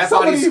 The rat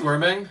Somebody- body's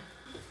squirming.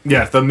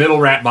 Yeah, the middle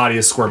rat body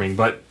is squirming,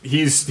 but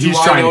he's Do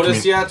trying I to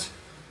notice yet?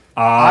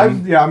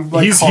 I'm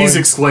like he's calling,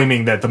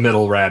 exclaiming that the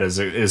middle rat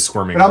is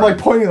squirming. and I'm like around.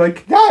 pointing,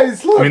 like,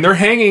 guys, look. I mean, they're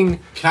hanging.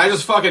 Can I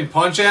just fucking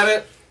punch at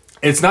it?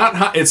 It's not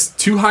high, it's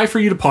too high for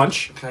you to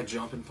punch. Can I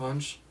jump and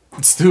punch?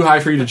 It's too high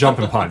for you to jump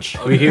and punch.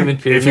 We human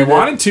If you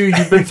wanted to,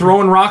 you've been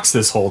throwing rocks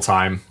this whole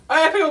time.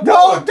 I pick up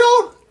no, one.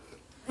 don't.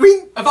 We.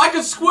 If I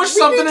could squish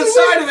something need to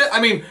inside leave. of it,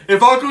 I mean,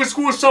 if I could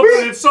squish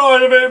something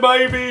inside of it,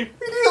 maybe.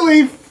 We need to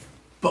leave.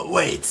 But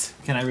wait.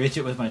 Can I reach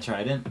it with my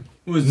trident?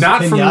 Was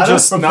Not from pinata?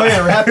 just From not, playing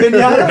a rap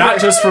pinata? not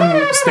just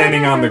from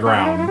standing on the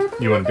ground.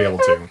 You wouldn't be able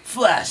to.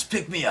 Flash,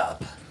 pick me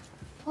up.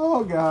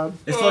 Oh God.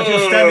 It's like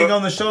you're standing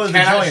on the shoulders of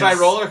Should I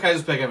giants. roll or can I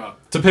just pick him up?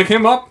 To pick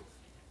him up?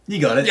 You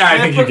got it. Yeah, I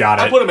think you got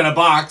I it. put him in a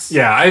box.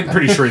 Yeah, I'm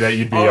pretty sure that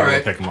you'd be able to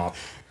Alright. pick him up.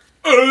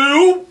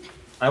 Oh,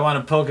 I want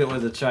to poke it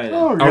with a trident.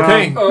 Oh God.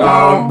 Okay,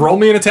 roll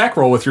me an attack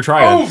roll with your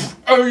trident.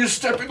 you're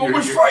stepping on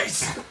my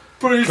face.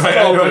 Please Do I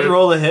stop have to it.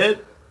 roll a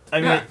hit? I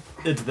mean, Yeah.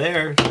 it's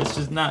there. It's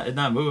just it's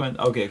not moving.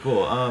 Okay,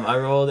 cool. I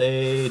rolled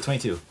a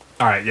 22.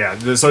 All right,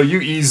 yeah. So you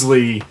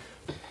easily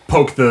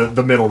poke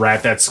the middle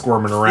rat that's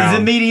squirming around. He's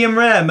a medium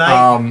rare,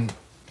 mate.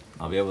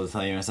 I'll be able to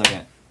tell you in a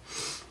second.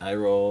 I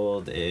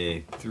rolled a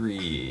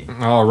 3.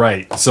 All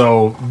right.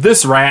 So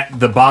this rat,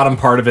 the bottom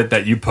part of it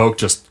that you poke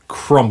just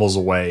crumbles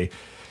away,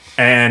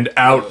 and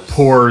out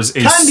pours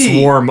a Candy!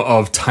 swarm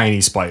of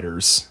tiny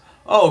spiders,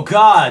 Oh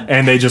God!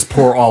 and they just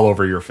pour all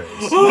over your face.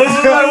 This is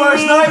my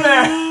worst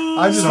nightmare.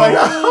 I'm just like.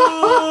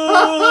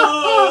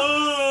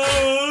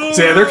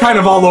 So yeah, they're kind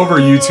of all over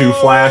you two,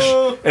 Flash,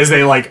 as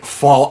they like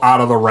fall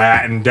out of the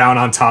rat and down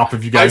on top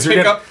of you guys.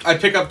 I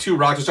pick up 2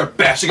 rocks and start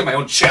bashing at my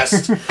own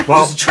chest.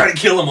 Well- just to try to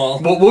kill them all.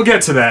 We'll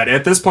get to that.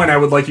 At this point, I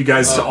would like you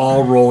guys to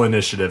all roll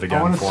initiative I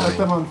again want to for set me.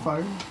 them on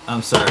fire.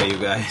 I'm sorry, you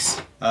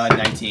guys.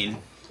 19.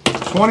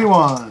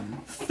 21.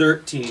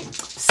 13.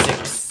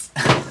 6.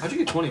 How'd you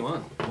get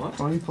 21? What?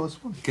 20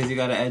 plus 1. Because you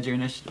gotta add your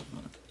initiative.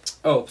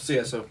 Oh, so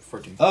yeah, so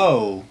 14.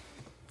 Oh.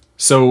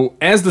 So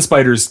as the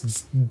spiders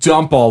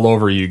dump all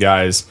over you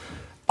guys,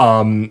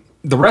 the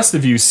rest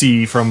of you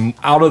see from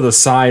out of the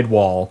side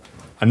wall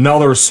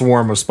another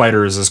swarm of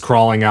spiders is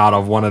crawling out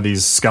of one of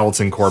these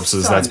skeleton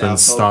corpses that's been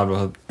stuck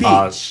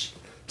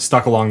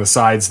along the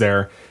sides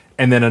there,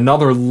 and then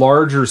another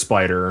larger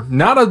spider,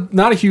 not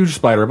a huge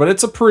spider, but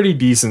it's a pretty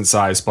decent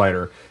sized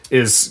spider,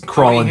 is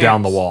crawling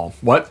down the hams? wall.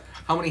 What?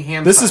 How many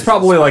ham This is sizes?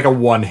 probably like a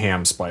one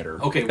ham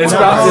spider. Okay, it's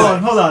one about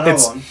ham. Hold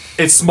on.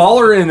 it's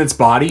smaller in its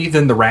body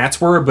than the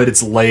rats were, but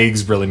its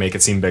legs really make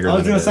it seem bigger. I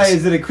was than going it to say,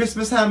 is. is it a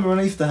Christmas ham or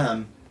an Easter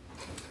ham?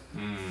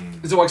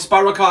 Is it like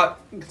Spiral Cut?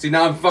 See,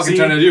 now I'm fucking See?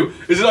 trying to do.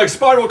 Is it like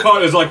Spiral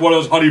Cut is like one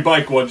of those honey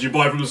bike ones you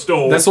buy from the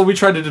store? That's what we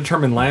tried to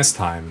determine last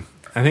time.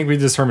 I think we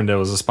determined it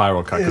was a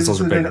spiral cut because Is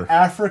those are it bigger. an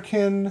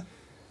African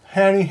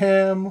honey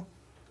ham?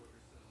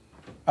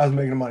 I was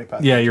making a money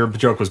pass. Yeah, your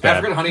joke was bad.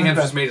 African honey hams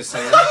just made of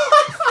sand.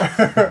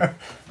 I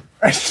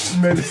just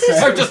made a They're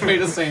sound. just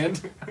made of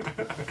sand.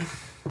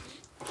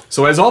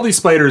 So as all these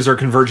spiders are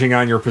converging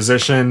on your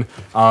position,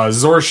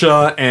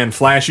 Zorsha and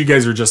Flash, you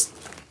guys are just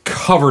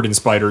covered in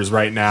spiders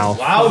right now.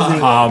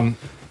 Wow.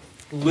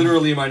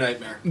 Literally my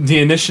nightmare. The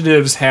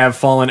initiatives have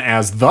fallen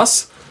as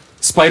thus.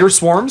 Spider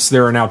swarms,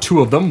 there are now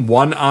 2 of them,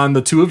 one on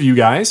the 2 of you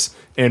guys,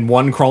 and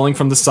one crawling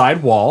from the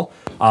side wall.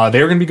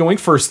 They're going to be going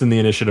first in the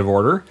initiative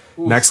order.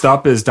 Next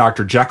up is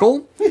Dr.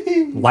 Jekyll,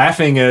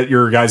 laughing at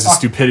your guys'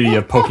 stupidity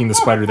of poking the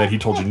spider that he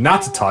told you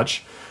not to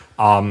touch.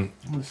 I'm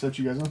gonna set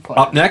you guys on fire.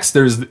 Up next,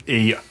 there's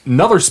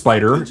another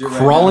spider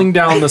crawling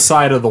down the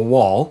side of the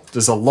wall.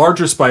 There's a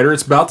larger spider.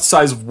 It's about the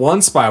size of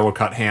one spiral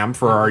cut ham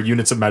for our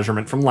units of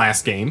measurement from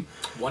last game.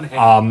 One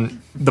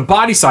ham. The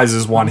body size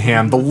is 1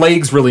 ham. The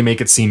legs really make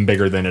it seem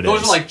bigger than it is.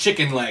 Those are like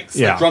chicken legs,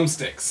 Yeah. like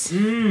drumsticks.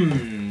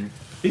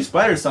 These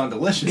spiders sound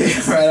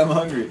delicious. Right, I'm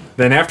hungry.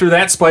 Then after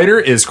that spider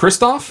is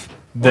Kristoff,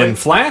 then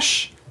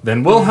Flash,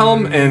 Then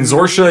Wilhelm and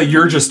Zorsha,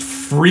 you're just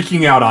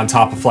freaking out on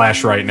top of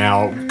Flash right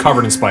now,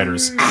 covered in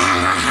spiders.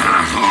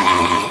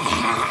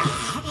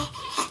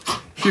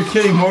 You're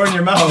getting more in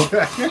your mouth.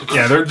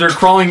 Yeah, they're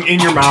crawling in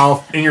your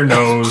mouth, in your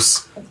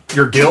nose,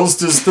 your gills.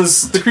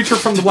 Does the creature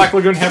from the Black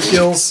Lagoon have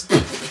gills?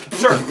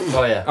 Sure.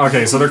 Oh yeah.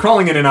 Okay, so they're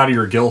crawling in and out of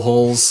your gill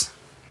holes.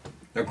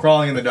 They're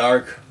crawling in the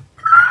dark.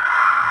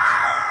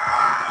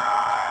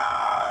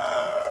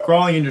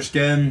 Crawling in your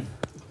skin.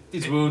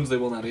 These wounds, they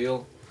will not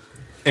heal.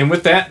 And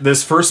with that,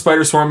 this first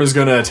spider swarm is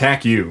going to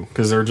attack you,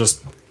 because they're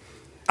just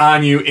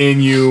on you,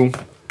 in you,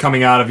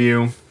 coming out of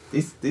you.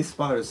 These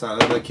spiders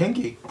sound like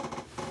kinky.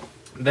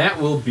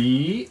 That will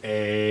be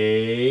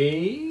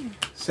a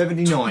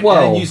 79.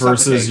 12 and you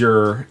versus suffocate.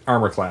 your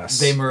armor class.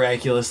 They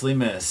miraculously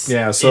miss.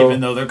 Yeah, so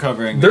even though they're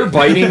covering. they're me.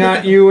 biting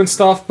at you and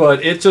stuff,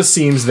 but it just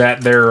seems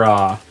that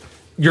they're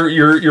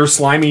your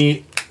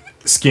slimy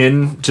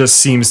skin just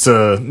seems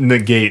to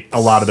negate a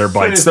lot of their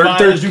bites.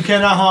 Spiders, you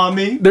cannot harm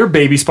me. They're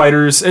baby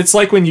spiders. It's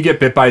like when you get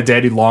bit by a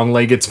daddy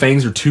longleg. Its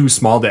fangs are too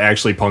small to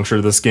actually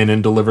puncture the skin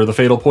and deliver the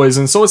fatal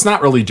poison, so it's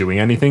not really doing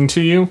anything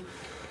to you.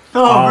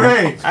 Oh,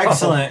 great.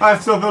 Excellent. I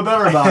still feel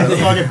better about it.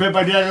 If I get bit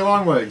by daddy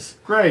longlegs.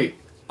 Great.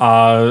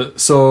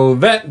 So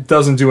that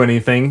doesn't do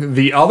anything.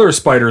 The other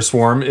spider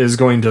swarm is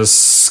going to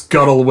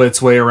scuttle its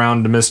way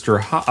around to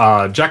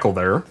Mr. Jekyll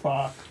there.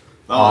 Fuck.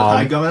 Oh,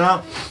 is that coming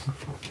out?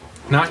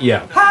 Not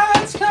yet.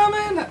 It's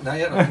coming! Not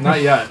yet.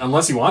 Not yet,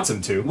 unless he wants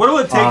him to. What will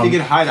it take to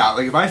get hideout?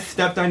 Like, if I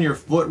stepped on your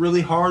foot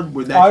really hard,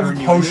 would that I have turn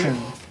a you potion.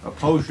 into a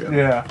potion?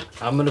 Yeah.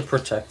 I'm gonna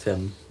protect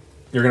him.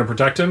 You're going to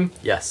protect him?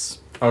 Yes.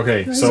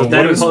 Okay, So so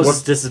that what is imposes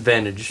what's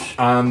disadvantage.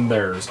 on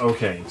theirs?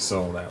 Okay,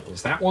 so that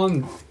was that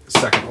one.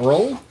 Second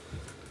roll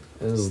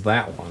is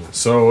that one.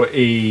 So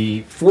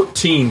a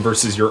 14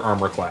 versus your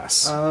armor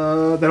class.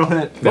 That'll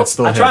hit. That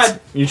still I hits. tried.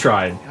 You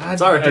tried.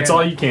 Sorry, That's Dan.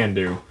 all you can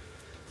do.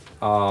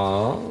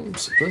 So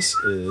this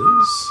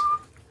is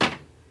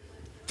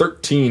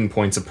 13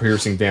 points of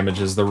piercing damage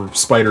as the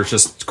spiders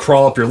just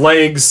crawl up your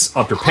legs,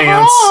 up your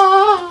pants,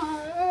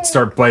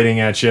 start biting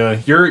at you.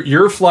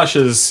 Your flesh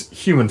is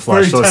human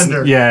flesh, Very so it's,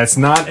 tender. yeah, it's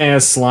not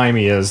as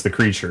slimy as the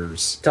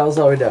creatures. Tell us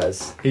how he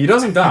does. He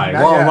doesn't die.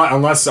 Not Well, yet.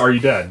 unless are you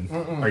dead?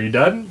 Are you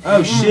dead?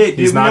 Oh, shit.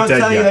 He's Did not we not dead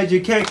tell you yet. that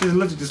your character's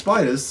allergic to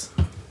spiders?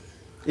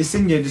 It's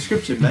in your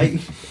description, mate.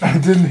 I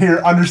didn't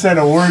understand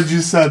a word you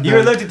said.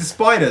 You're there. allergic to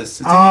spiders. It's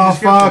in your Oh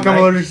description, fuck! I'm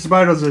mate. allergic to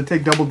spiders. I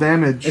take double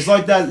damage. It's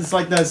like that. It's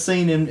like that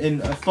scene in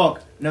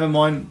fuck. Never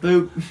mind.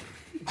 Boop.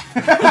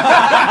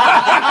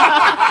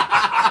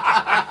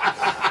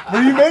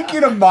 Were you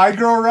making a My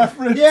Girl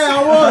reference? Yeah,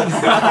 I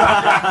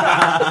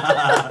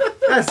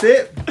was. That's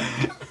it.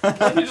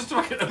 You just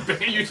fucking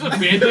abandoned. You just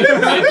abandoned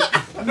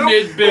it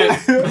mid-bit.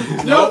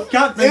 Nope.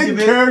 Can't think In of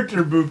it.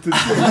 character boop.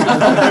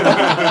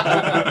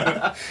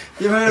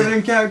 You heard of it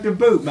in character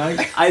boop, mate.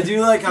 I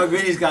do like how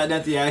good he's gotten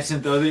at the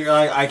accent, though. That you're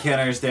like, I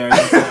can't understand.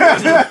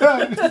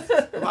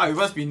 Wow, you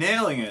must be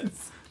nailing it.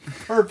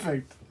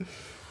 Perfect.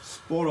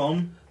 Spot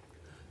on.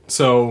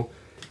 So,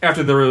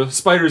 after the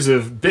spiders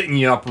have bitten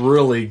you up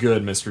really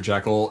good, Mr.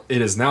 Jekyll,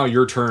 it is now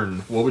your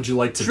turn. What would you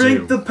like to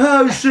Drink do? the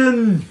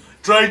potion.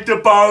 Drink the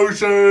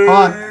potion!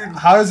 Hon,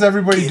 how is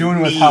everybody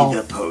doing with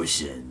health?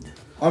 potion.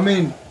 I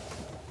mean,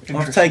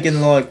 I've taken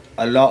like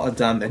a lot of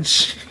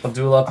damage. I'll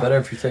do a lot better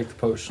if you take the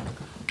potion.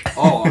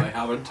 Oh, I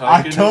haven't taken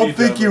I don't any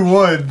think you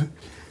damage.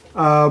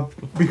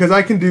 would. Because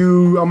I'm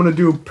gonna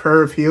do a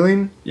prayer of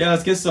healing. Yeah,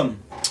 let's get some.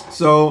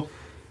 So,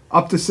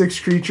 up to 6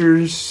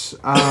 creatures,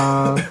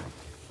 they'll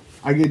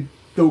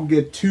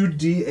get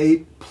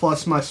 2d8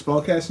 plus my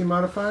spellcasting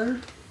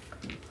modifier.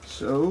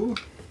 So,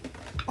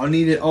 I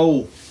need it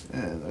all.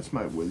 and that's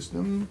my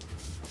wisdom.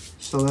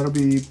 So that'll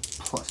be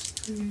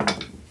 +3.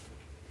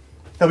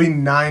 That'll be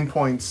 9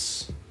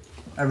 points.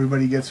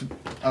 Everybody gets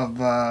of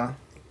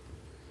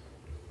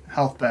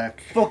health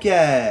back. Fuck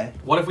yeah.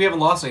 What if we haven't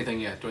lost anything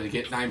yet? Do they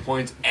get 9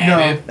 points No.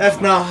 added? That's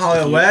not how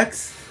it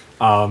works.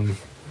 I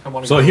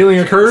wanna So go healing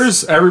with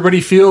occurs.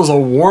 Everybody feels a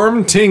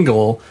warm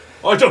tingle.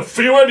 I don't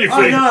feel anything!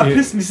 Oh no, I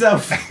pissed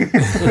myself.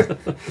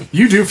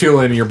 You do feel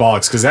it in your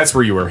bollocks because that's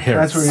where you were hit.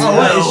 That's where you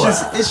Oh,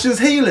 wait, it's just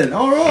healing.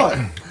 All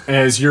right.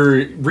 As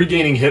you're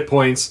regaining hit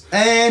points.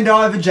 And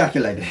I've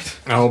ejaculated.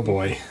 Oh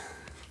boy.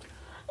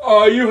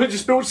 Oh, you had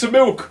just spilled some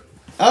milk!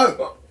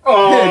 Oh,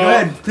 Oh, here, go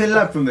ahead, fill it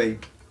up for me.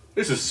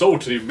 This is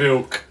salty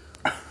milk.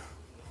 Ugh.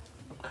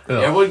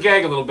 Everyone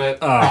gag a little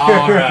bit.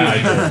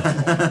 Alright.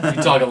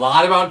 We talk a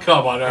lot about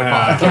cum on our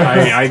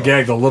podcast. I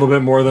gagged a little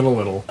bit more than a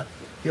little.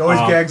 He always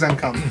gags on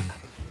cum.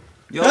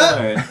 You'll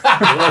learn. It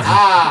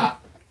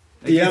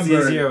The gets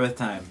Ember. easier with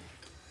time.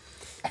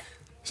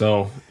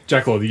 So,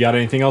 Jekyll, you got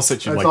anything else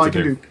that you'd That's all I like to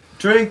can do? do.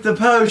 Drink the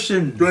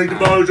potion. Drink the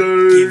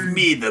potion!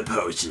 me the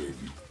potion.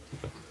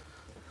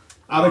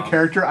 Out of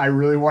character, I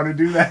really want to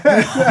do that.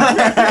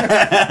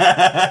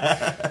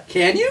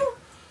 Can you?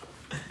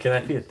 Can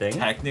that be a thing?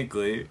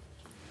 Technically.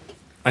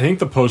 I think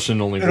the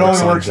potion only It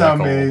works only works on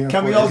Jekyll. me.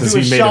 Can we all do a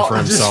Because he made it shot for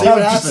and just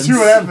himself. see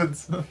what Just happens?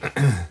 see what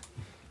happens.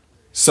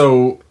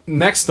 So,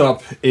 next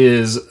up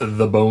is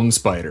the Bone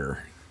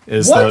Spider.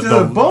 is What? There's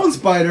a the bone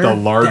spider?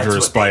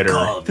 larger spider.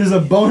 There's a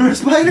boner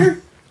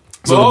spider?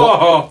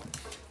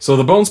 So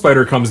the bone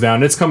spider comes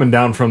down. It's coming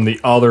down from the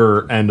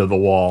other end of the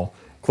wall,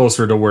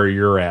 closer to where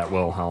you're at,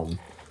 Wilhelm.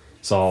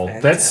 So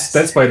that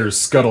spider's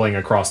scuttling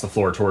across the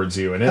floor towards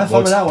you, and it Have fun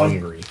looks with that one.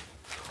 hungry.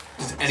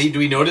 Do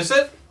we notice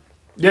it?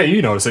 Yeah,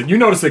 you notice it. You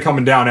notice it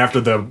coming down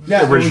after the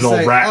original we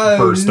say, rat "Oh,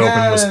 burst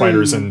open with no."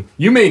 spiders, and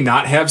you may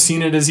not have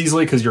seen it as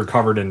easily because you're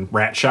covered in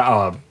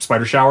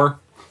spider shower.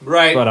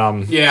 Right.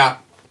 But yeah.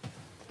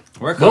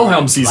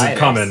 Wilhelm sees it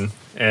coming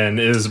and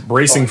is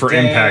bracing for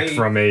impact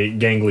from a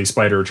gangly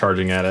spider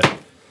charging at it.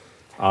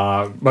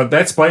 But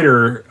that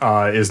spider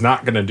is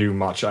not going to do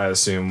much, I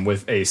assume,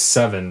 with a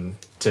 7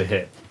 to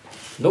hit.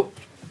 Nope.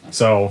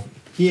 So,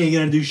 He ain't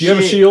gonna do do shit. you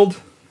have a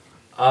shield?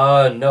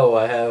 No,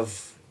 I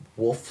have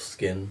wolf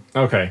skin.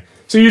 Okay.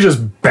 So you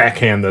just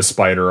backhand the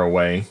spider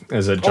away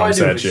as it Oh, I jumps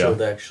do have a at you.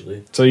 shield,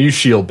 actually. So you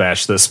shield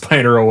bash the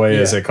spider away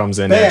as Yeah. it comes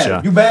in Bad.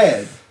 at You you.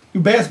 bad.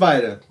 You bad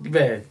spider. You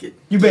bad.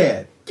 You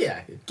bad. Yeah.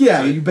 Get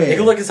out. You bad. It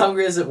can look as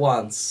hungry as it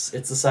wants.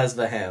 It's the size of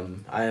a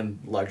ham. I am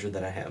larger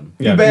than a ham.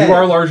 Yeah, bad. you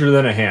are larger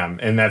than a ham,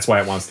 and that's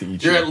why it wants to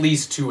eat You're you. at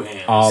least 2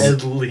 hands.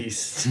 At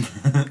least.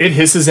 It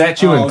hisses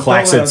at you Oh, and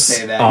clacks don't let him its.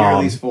 say that. You're at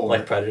least 4.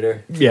 Like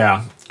Predator.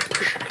 Yeah.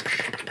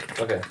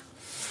 Okay.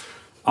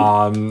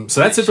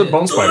 So that's it for the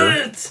bone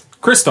spider.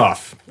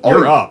 Christoph, Oh.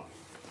 you're up.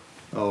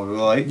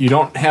 Alright. You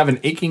don't have an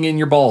aching in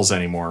your balls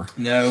anymore.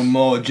 No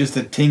more, just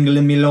a tingle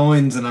in me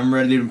loins and I'm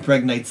ready to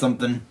impregnate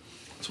something.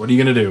 So what are you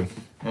gonna do?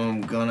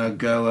 I'm gonna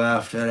go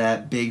after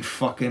that big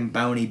fucking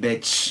bony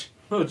bitch.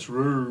 That's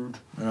rude.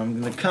 And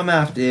I'm gonna come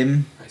after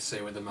him I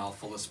say with a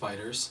mouthful of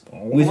spiders.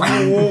 with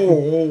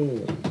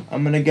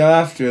I'm gonna go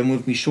after him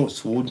with my short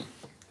sword.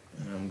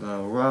 And I'm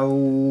gonna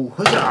roll.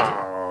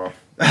 Huzzah!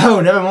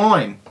 Oh, never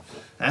mind.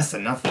 That's a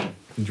nothing.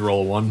 Did you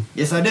roll a 1?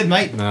 Yes, I did,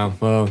 mate. No.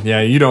 Well,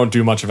 yeah, you don't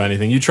do much of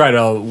anything. You try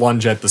to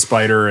lunge at the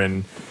spider,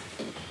 and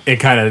it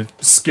kind of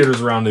skitters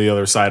around to the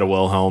other side of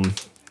Wilhelm.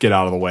 Get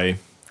out of the way.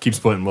 Keeps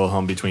putting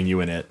Wilhelm between you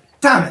and it.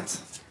 Damn it!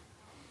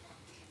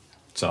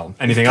 So,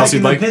 anything else you'd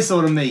Taking the like? piss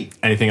out of me.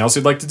 Anything else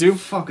you'd like to do?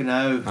 Fucking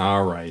hell.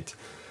 All right.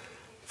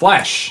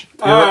 Flash,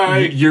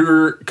 Aye.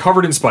 you're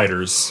covered in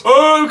spiders,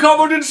 I'm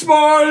covered in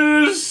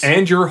spiders!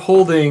 and you're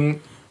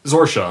holding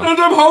Zorsha, And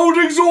I'm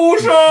holding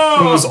Zorsha!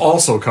 who's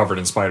also covered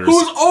in spiders.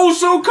 Who's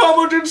also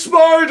covered in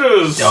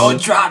spiders!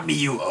 drop me,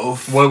 you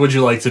oaf. What would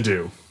you like to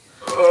do?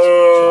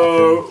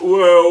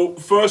 Well,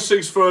 first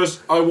things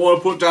first, I want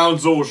to put down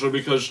Zorsha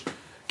because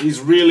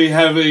he's really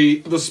heavy.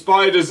 The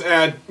spiders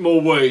add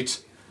more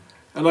weight.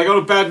 And I got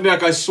a bad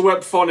neck. I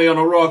swept funny on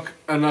a rock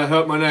and I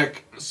hurt my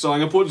neck. So I'm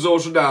going to put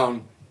Zorsha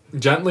down.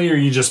 Gently, or are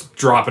you just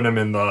dropping him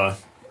in the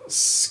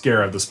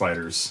scare of the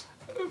spiders?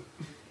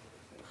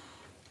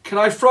 Can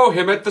I throw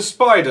him at the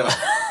spider?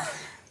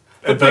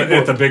 At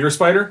the bigger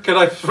spider? Can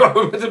I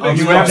throw him at the big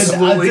You spider?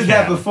 absolutely I did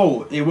that can.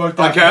 before. It worked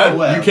I out can? quite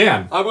well. You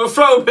can. I'm going to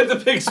throw him at the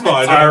big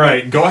spider. All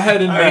right, go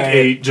ahead and make right.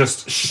 a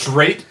just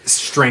straight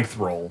strength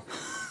roll.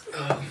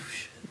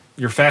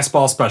 You're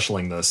fastball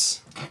specialing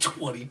this.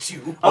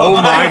 22. Oh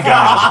my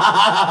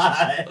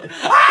god.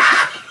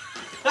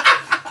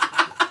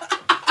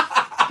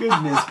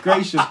 Goodness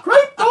gracious.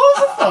 Great balls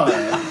of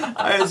fire.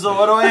 Alright, so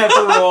what do I have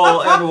to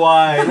roll and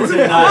why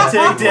to not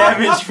take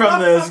damage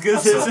from this?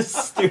 Because this is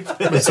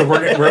stupid. So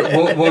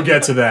we'll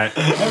get to that.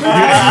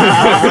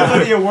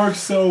 Everybody, it worked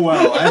so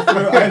well.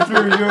 I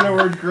threw you and it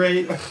worked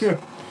great.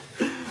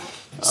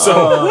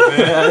 So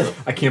Man.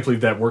 I can't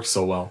believe that worked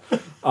so well.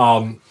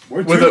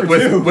 We're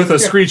With a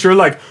screecher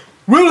like,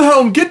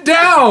 Wilhelm, get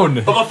down!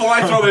 But before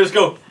I throw him, I just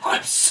go,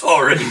 I'm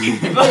sorry.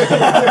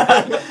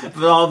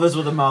 But all this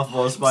with a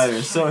mouthful of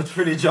spiders, so it's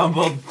pretty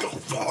jumbled.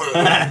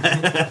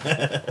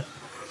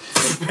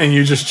 And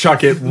you just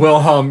chuck it.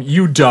 Wilhelm,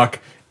 you duck,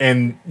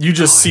 and you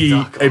just see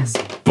a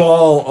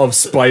ball of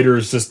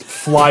spiders just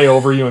fly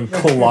over you and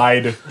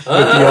collide with the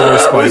other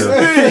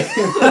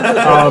spider.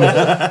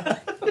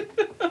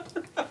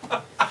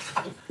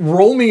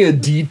 Roll me a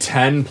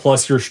d10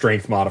 plus your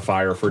strength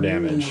modifier for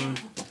damage.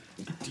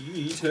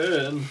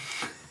 D10.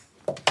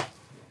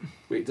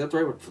 Wait, is that the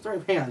right word? That's the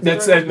right hand.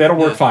 That'll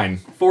work fine.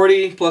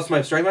 40 plus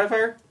my strength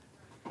modifier?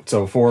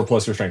 So 4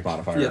 plus your strength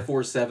modifier. Yeah,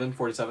 47.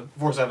 47.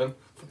 47.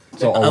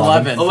 So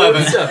 11.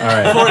 11. All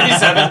right.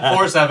 47.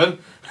 47.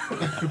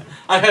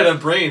 I had a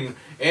brain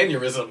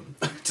aneurysm.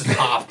 Just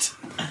popped.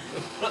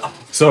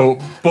 So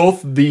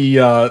both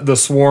the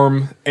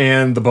swarm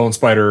and the bone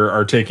spider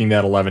are taking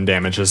that 11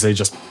 damage as they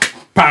just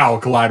pow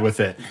collide with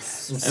it.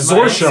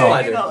 Zorsha,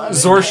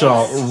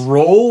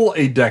 roll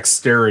a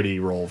dexterity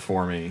roll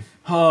for me.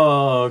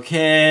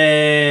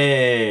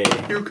 Okay.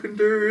 You can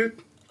do it.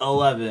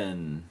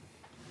 11.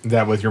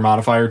 That with your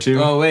modifier too?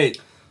 Oh, wait.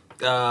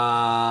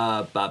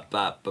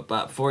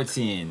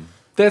 14.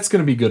 That's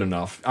going to be good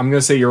enough. I'm going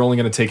to say you're only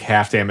going to take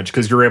half damage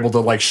because you're able to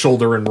like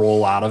shoulder and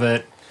roll out of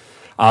it.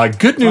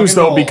 Good news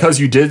though, because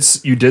you did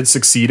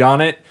succeed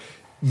on it.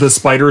 The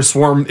spider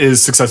swarm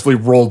is successfully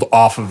rolled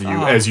off of you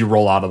as you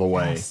roll out of the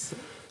way.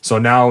 So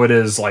now it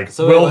is like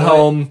So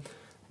Wilhelm,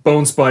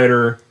 bone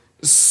spider,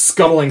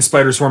 scuttling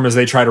spider swarm as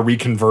they try to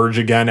reconverge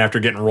again after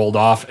getting rolled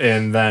off,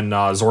 and then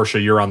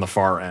Zorsha, you're on the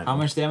far end. How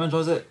much damage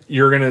was it?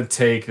 You're gonna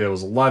take, it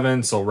was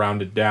 11, so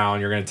round it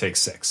down, you're gonna take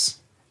 6.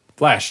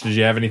 Flash, did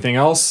you have anything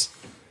else?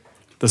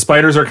 The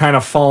spiders are kind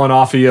of falling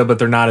off of you, but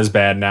they're not as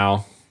bad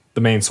now.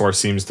 The main source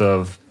seems to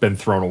have been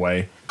thrown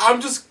away. I'm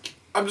just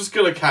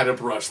gonna kind of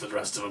brush the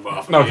rest of them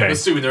off. Okay. I'm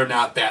assuming they're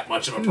not that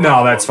much of a problem.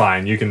 No, that's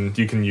fine. You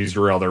can use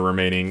your other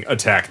remaining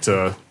attack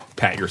to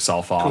pat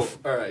yourself Cool. off.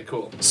 All right,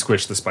 cool.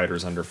 Squish the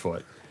spiders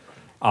underfoot.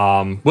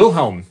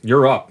 Wilhelm,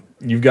 you're up.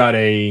 You've got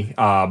a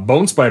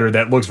bone spider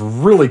that looks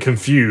really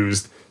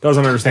confused.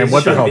 Doesn't understand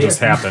what the hell just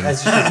happened.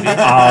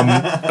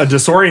 A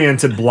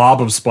disoriented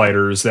blob of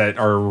spiders that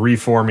are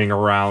reforming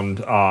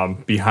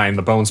around behind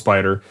the bone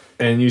spider.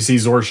 And you see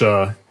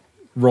Zorsha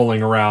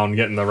rolling around,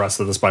 getting the rest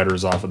of the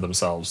spiders off of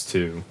themselves,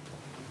 too.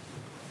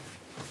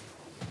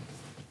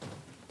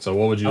 So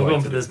what would you I'm like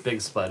going to for do? this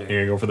big spider.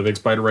 You're going to go for the big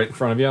spider right in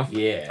front of you?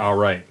 Yeah. All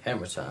right.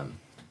 Hammer time.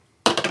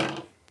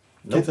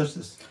 Can't touch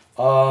this.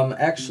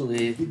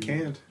 Actually, You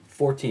can't.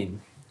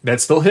 14. That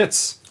still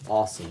hits.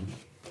 Awesome.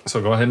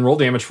 So go ahead and roll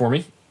damage for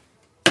me.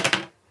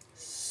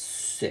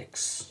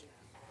 6.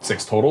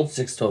 6 total.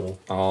 6 total.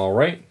 All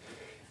right.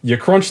 You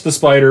crunch the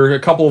spider. A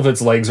couple of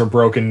its legs are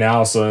broken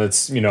now, so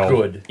it's,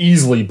 Good.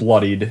 easily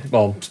bloodied.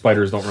 Well,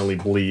 spiders don't really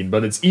bleed,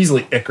 but it's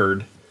easily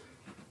ickered.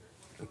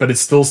 But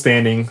it's still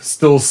standing,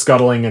 still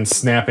scuttling and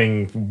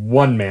snapping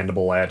one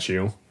mandible at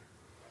you.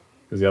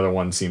 Because the other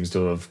one seems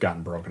to have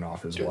gotten broken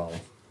off as well.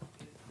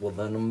 Well,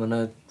 then I'm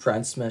gonna try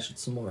and smash it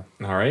some more.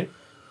 All right.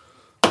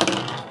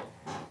 I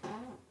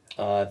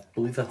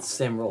believe that's the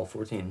same roll,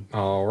 14.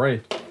 All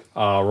right.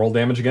 Roll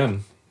damage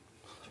again.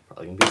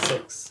 Probably gonna be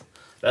 6.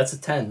 That's a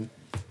 10.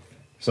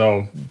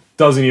 So,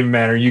 doesn't even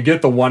matter. You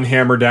get the one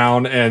hammer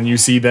down, and you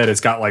see that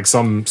it's got like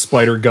some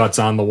spider guts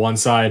on the one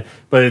side,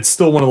 but it's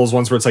still one of those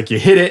ones where it's like you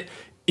hit it,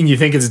 and you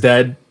think it's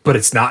dead, but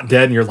it's not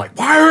dead, and you're like,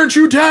 why aren't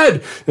you dead?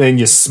 And then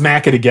you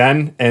smack it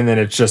again, and then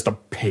it's just a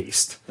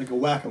paste. Like a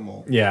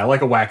whack-a-mole. Yeah,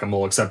 like a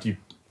whack-a-mole, except you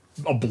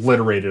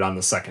obliterate it on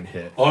the second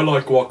hit. I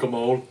like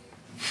guacamole.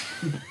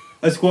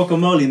 That's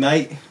guacamole,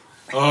 mate.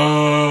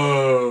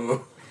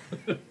 Oh.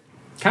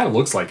 Kind of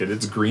looks like it.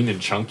 It's green and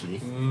chunky.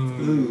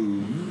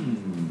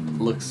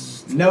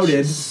 Looks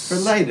Noted for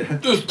later.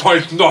 This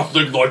tastes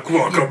nothing like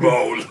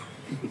guacamole.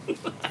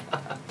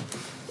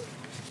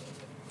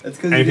 That's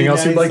 'cause Anything you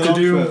else you'd like to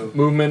do? outro.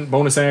 Movement,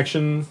 bonus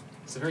action,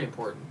 It's very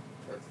important.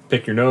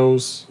 pick your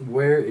nose.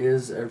 Where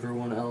is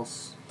everyone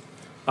else?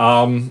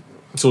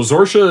 So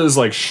Zorsha is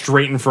like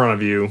straight in front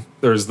of you.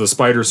 There's the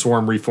spider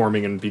swarm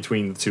reforming in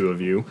between the two of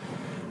you.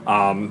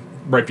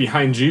 Right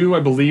behind you, I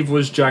believe,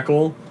 was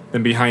Jekyll.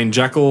 Then behind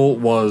Jekyll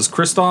was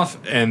Kristoff,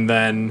 and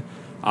then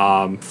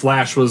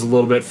Flash was a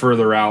little bit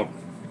further out,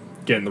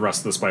 getting the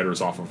rest of the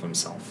spiders off of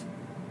himself.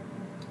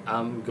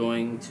 I'm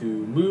going to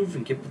move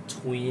and get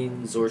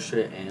between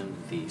Zorsha and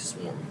the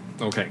swarm.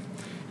 Okay.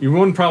 You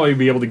wouldn't probably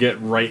be able to get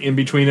right in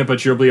between it,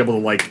 but you'll be able to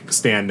like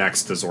stand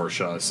next to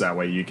Zorsha, so that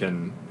way you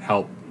can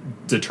help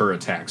deter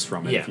attacks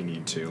from it if Yeah. you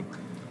need to.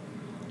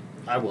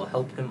 I will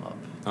help him up.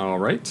 All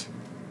right.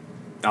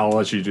 I'll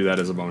let you do that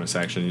as a bonus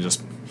action. You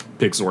just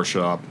pick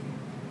Zorsha up.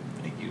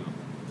 Thank you.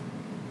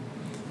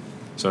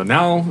 So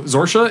now,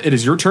 Zorsha, it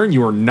is your turn.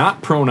 You are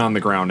not prone on the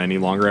ground any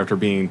longer after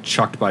being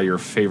chucked by your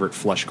favorite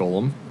flesh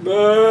golem.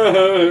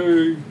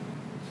 Hey.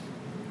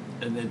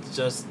 And it's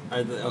just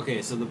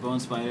okay. So the bone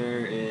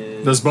spider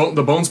is.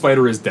 The bone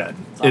spider is dead.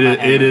 It's on my It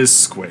hammer. is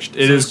squished.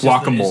 It So is it's just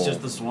guacamole. it's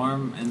just the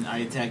swarm, and I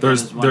attack.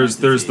 There's that as one there's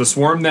entity. the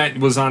swarm that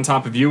was on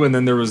top of you, and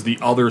then there was the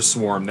other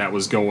swarm that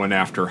was going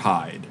after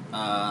Hyde.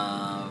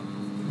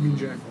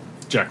 Jackal.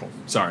 Jekyll.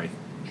 Sorry.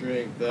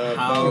 Drink the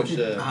How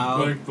potion.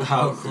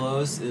 how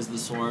close is the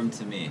swarm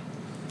to me?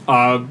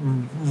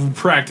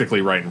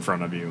 Practically right in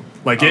front of you.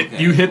 Like Okay,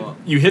 you well-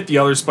 hit the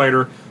other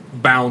spider,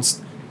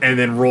 bounced, and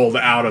then rolled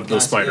out of the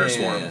Gotcha, spider yeah,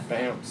 swarm. yeah,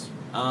 Bounce.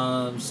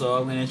 yeah. So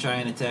I'm gonna try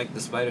and attack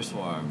the spider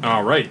swarm.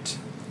 All right.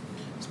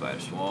 Spider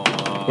swarm.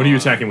 What are you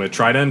attacking with?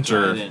 Trident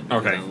or Trident,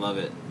 because okay? I love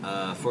it.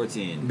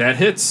 14. That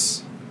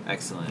hits.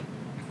 Excellent.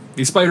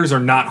 These spiders are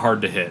not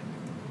hard to hit.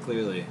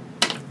 Clearly.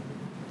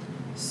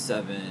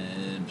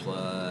 7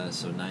 plus,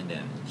 so 9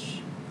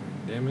 damage.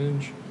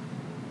 Damage.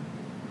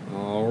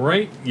 All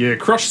right. You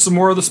crush some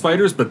more of the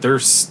spiders, but they're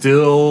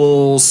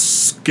still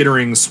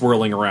skittering,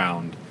 swirling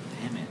around.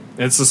 Damn it.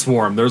 It's a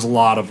swarm. There's a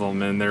lot of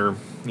them, and they're,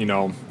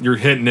 you're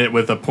hitting it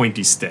with a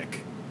pointy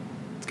stick.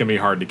 It's gonna be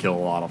hard to kill a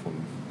lot of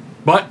them,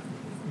 but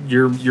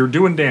you're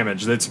doing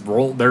damage. That's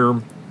roll. They're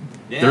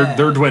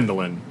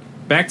dwindling.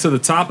 Back to the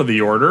top of the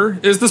order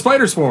is the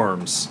spider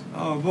swarms.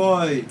 Oh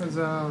boy.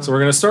 So we're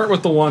gonna start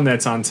with the one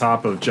that's on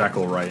top of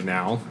Jekyll right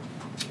now.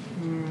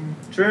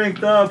 Drink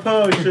the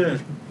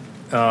potion.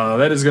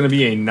 That is going to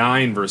be a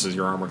 9 versus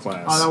your armor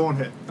class. Oh, that won't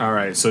hit. All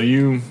right, so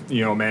you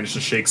managed to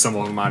shake some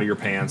of them out of your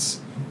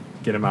pants,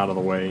 get them out of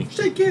the way.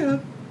 Shake it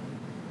up.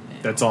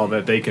 That's all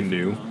that they can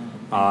do.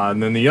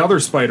 And then the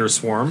other spider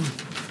swarm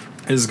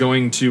is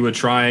going to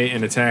try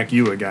and attack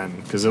you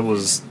again because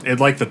it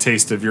liked the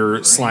taste of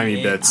your slimy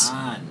Bring it bits.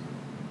 on.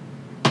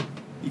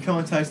 You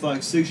can't taste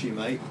like sushi,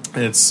 mate.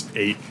 It's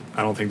 8.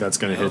 I don't think that's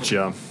going to hit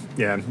you.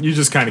 Yeah, you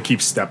just kind of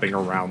keep stepping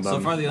around them. So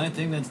far, the only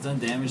thing that's done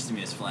damage to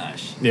me is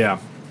Flash. Yeah.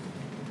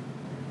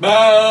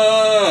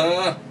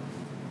 That's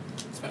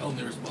my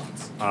only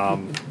response.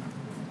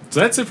 So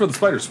that's it for the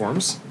spider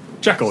swarms.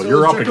 Jekyll,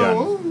 you're up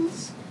again.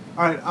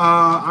 Alright,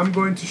 I'm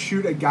going to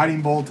shoot a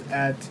guiding bolt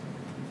at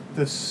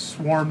the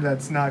swarm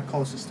that's not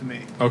closest to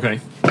me. Okay.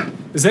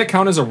 Does that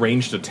count as a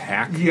ranged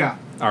attack? Yeah.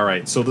 All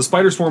right. So the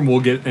spider swarm will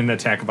get an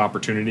attack of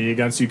opportunity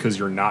against you because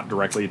you're not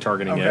directly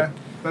targeting Okay. it.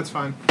 That's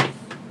fine.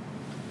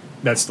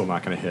 That's still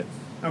not going to hit.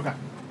 Okay.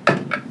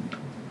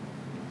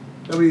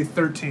 That'll be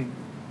 13.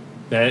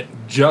 That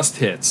just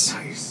hits.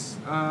 Nice.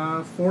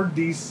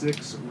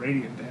 4d6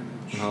 radiant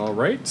damage. All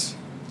right.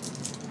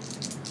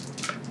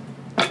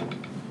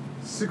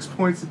 6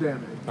 points of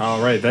damage.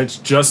 All right. That's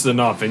just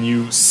enough, and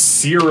you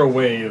sear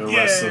away the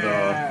rest of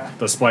Yeah.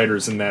 the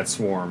spiders in that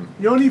swarm.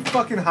 You don't need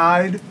fucking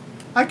hide.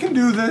 I can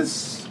do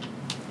this.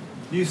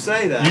 You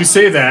say that. You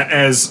say that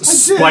as did.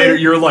 spider.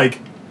 You're like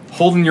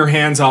holding your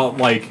hands out,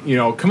 like, you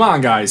know, come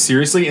on, guys,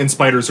 seriously. And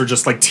spiders are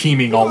just like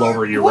teeming all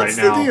over you What's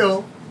right now. the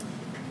deal?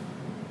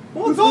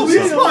 What's all the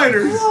these deal?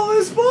 spiders? With all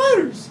these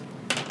spiders.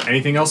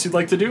 Anything else you'd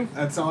like to do?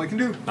 That's all I can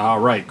do. All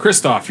right,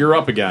 Christoph, you're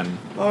up again.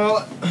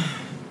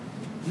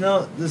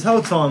 No, this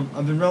whole time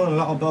I've been rolling a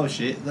lot of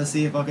bullshit. Let's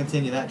see if I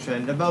continue that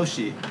trend of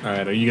bullshit. All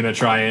right, are you gonna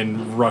try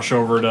and rush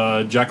over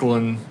to Jekyll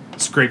and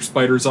scrape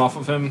spiders off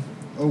of him?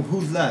 Oh,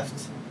 who's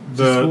left?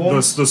 The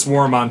swarm?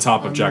 swarm on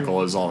top of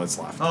Jekyll is all that's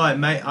left. Alright,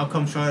 mate, I'll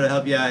come try to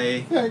help you out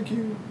here. Thank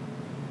you.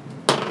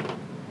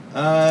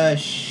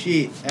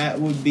 Shit, that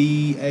would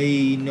be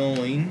a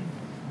 9.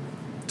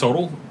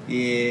 Total?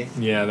 Yeah.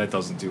 Yeah, that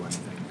doesn't do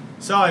anything.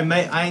 Sorry,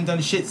 mate, I ain't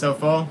done shit so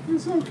far.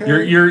 It's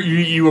okay.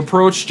 You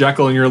approach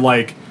Jekyll and you're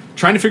like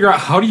trying to figure out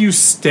how do you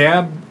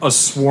stab a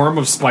swarm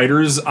of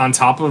spiders on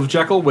top of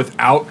Jekyll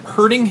without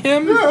hurting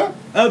him? Yeah.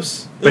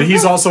 Oops. But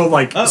he's also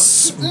like,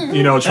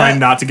 Oh. trying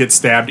not to get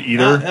stabbed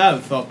either. Oh,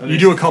 fuck. You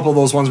do a couple of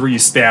those ones where you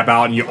stab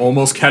out and you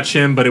almost catch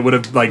him, but it would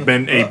have like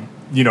been a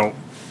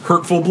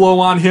hurtful blow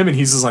on him, and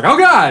he's just like, oh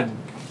god.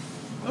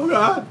 Oh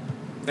god.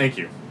 Thank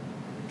you.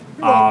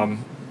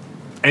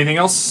 Anything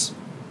else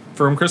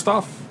from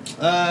Christoph?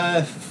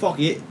 Fuck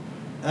it.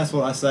 That's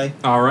what I say.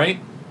 All right.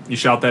 You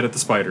shout that at the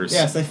spiders.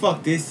 Yeah, say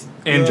fuck this.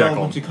 And You're Jekyll.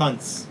 a bunch of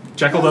cunts.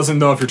 Jekyll doesn't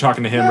know if you're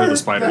talking to him or the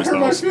spiders, That hurt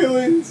my though.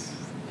 feelings.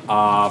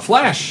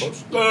 Flash,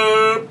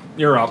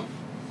 you're up.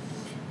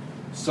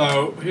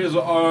 So here's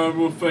what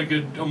I'm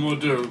thinking I'm gonna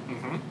do.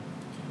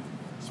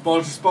 It's a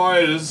bunch of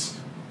spiders.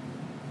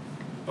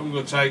 I'm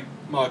gonna take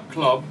my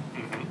club.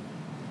 I'm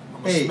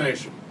gonna Hey.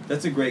 smash them.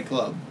 That's a great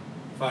club.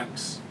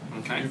 Thanks.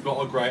 Okay. You've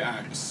got a great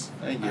axe.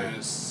 Thank you.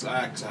 Yes,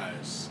 axe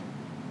has.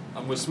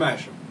 I'm gonna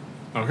smash them.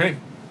 Okay.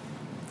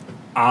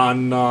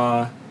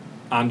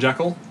 On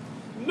Jekyll,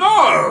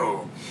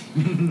 No!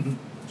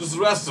 Just the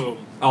rest of them.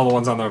 all the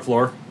ones on the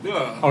floor.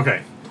 Yeah.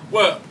 Okay.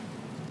 Well,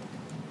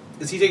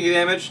 is he taking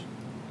damage?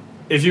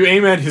 If you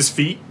aim at his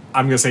feet,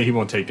 I'm gonna say he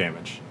won't take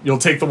damage. You'll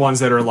take the ones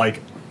that are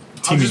like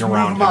I'll teaming just move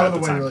around him him out at of the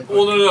the way time. really quick.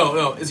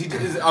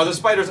 Well, no. Are the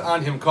spiders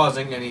on him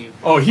causing any?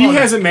 Oh, he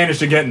hasn't managed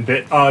to get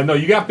bit. No,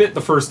 you got bit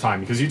the first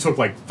time because you took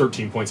like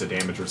 13 points of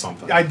damage or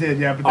something. I did,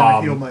 yeah, but then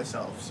I healed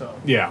myself, so.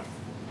 Yeah.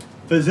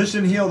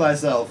 Physician, heal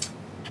thyself.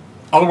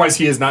 Otherwise,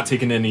 he has not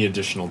taken any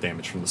additional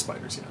damage from the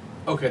spiders yet.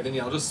 Okay, then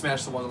yeah, I'll just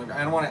smash the ones on the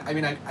ground. I don't want to. I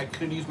mean, I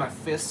could use my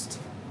fist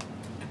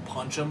and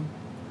punch him,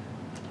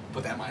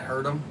 but that might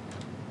hurt him.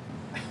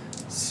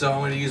 So I'm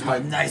going to use my.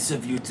 Nice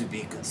of you to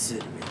be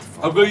considerate.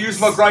 I'm going to use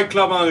my great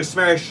club and I'm going to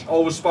smash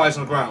all the spiders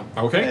on the ground.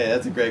 Okay. Hey,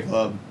 that's a great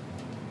club.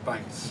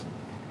 Thanks.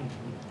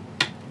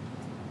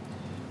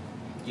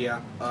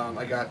 Yeah,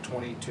 I got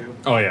 22.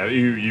 Oh yeah,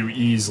 you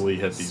easily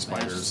hit these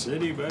spiders.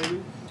 City,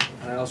 baby.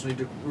 And I also need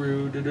to.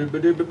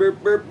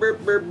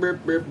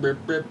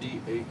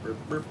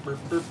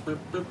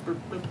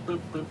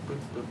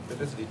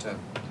 That's a D10.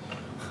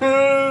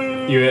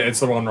 It's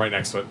the one right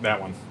next to it.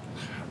 That one.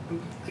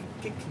 I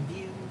get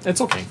confused.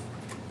 It's okay.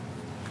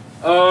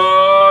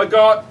 I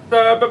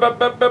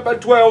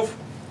got 12.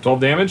 12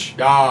 damage.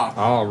 Yeah.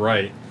 All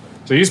right.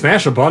 So you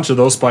smash a bunch of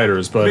those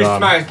spiders, but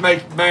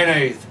Make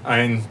mayonnaise.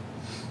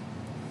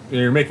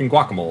 you're making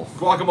guacamole.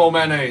 Guacamole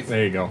mayonnaise.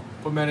 There you go.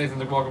 Put mayonnaise in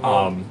the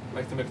guacamole. Um,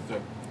 Make the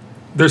mixture.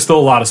 There's still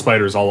a lot of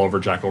spiders all over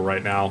Jekyll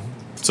right now.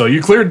 So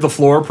you cleared the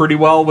floor pretty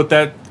well with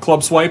that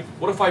club swipe.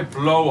 What if I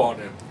blow on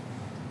him?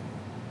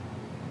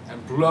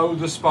 And blow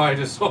the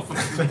spiders off of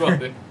his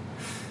body?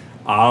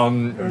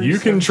 You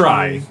can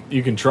try.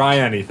 You can try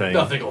anything.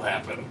 Nothing will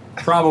happen.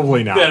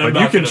 Probably not, Then I'm but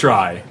not you can gonna-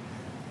 try.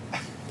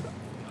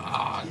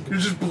 You're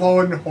just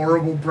blowing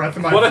horrible breath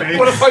in my What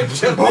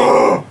face. if,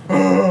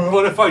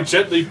 what if I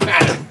gently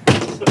pat him?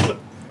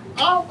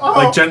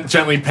 Like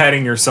gently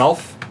patting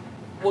yourself.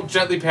 Well,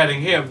 gently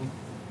patting him.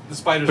 The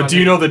spiders. But on do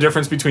you me. know the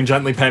difference between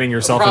gently patting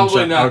yourself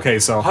Probably and not. Okay,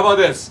 so How about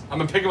this? I'm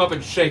gonna pick him up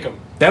and shake him.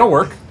 that'll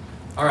work.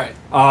 All right.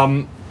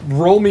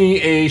 Roll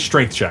me a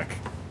strength check.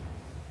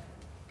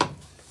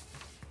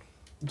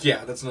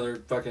 Yeah, that's another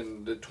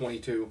fucking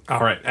 22. All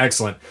right,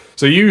 excellent.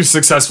 So you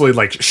successfully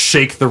like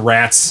shake the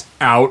rats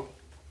out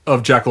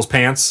of Jekyll's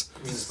pants.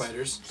 I mean,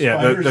 spiders. Yeah,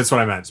 Spiders? that's what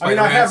I meant. I mean,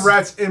 I Spider have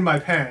rats. rats in my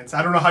pants.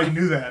 I don't know how you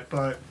knew that,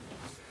 but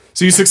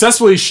So you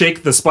successfully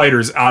shake the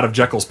spiders out of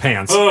Jekyll's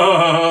pants,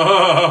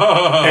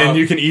 and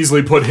you can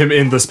easily put him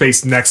in the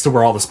space next to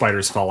where all the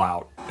spiders fell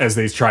out as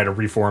they try to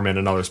reform in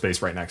another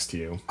space right next to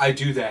you. I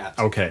do that.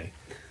 Okay.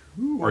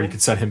 Or you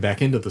could set him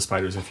back into the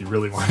spiders if you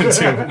really wanted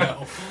to.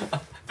 No.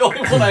 The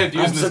only one I have I'm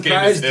used in this game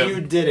is surprised him.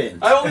 you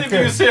didn't. I only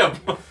use him.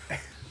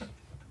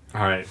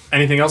 All right.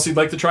 Anything else you'd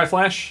like to try,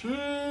 Flash?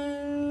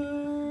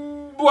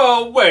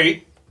 Well,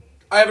 wait.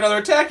 I have another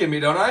attack in me,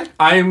 don't I?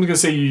 I am going to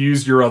say you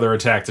used your other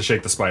attack to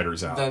shake the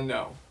spiders out. Then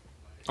no.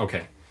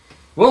 Okay.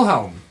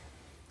 Wilhelm,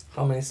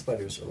 How many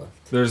spiders are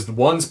left? there's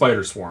one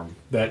spider swarm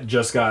that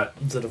just got...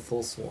 Is it a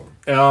full swarm?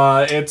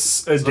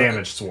 It's a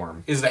damaged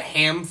swarm. Is it a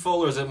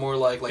handful or is it more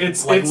like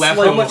It's like like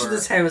leftover? How much of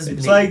this ham has been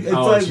It's like eaten?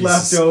 Oh, Jesus.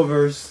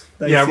 leftovers.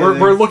 Yeah,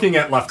 we're looking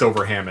at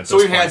leftover ham at So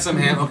this we've had point. some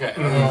ham.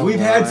 Okay. We've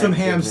had some my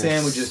ham goodness.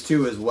 sandwiches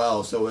too as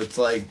well, so it's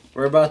like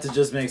We're about to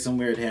just make some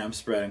weird ham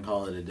spread and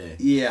call it a day.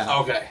 yeah.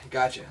 Okay.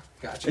 Gotcha.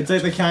 It's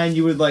like the kind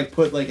you would like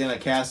put like in a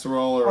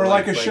casserole or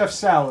like a chef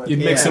salad. You'd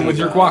mix Yeah. them with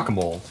your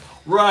guacamole.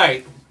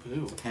 Right.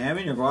 Ooh. Ham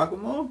in your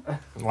guacamole?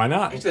 Why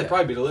not? Actually, that'd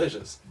probably be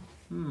delicious.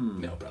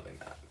 No, probably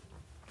not.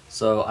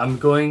 So I'm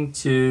going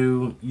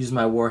to use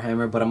my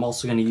Warhammer, but I'm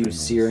also going to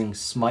use Searing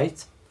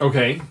Smite.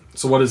 Okay,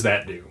 so what does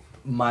that do?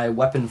 My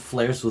weapon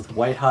flares with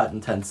white hot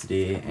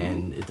intensity,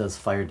 and it does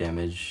fire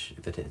damage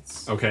if it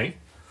hits. Okay.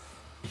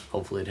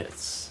 Hopefully it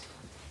hits.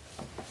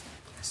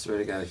 I swear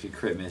to God, if you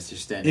crit miss, you're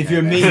standing. If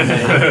you're right me, back.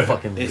 man,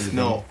 Fucking it's bleeding.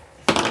 no.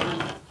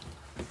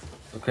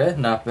 Okay,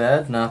 not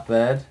bad, not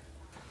bad.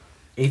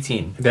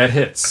 18. That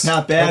hits.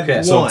 Not bad.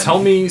 Okay. So One. tell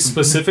me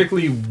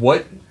specifically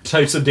what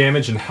types of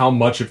damage and how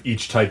much of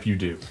each type you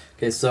do.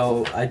 Okay,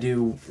 so I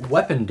do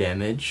weapon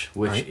damage,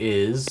 which Right.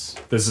 is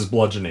This is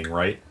bludgeoning,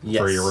 right?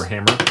 Yes. For your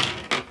hammer.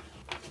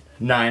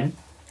 9.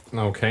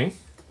 Okay.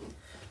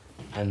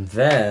 And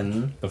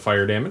then The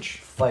fire damage.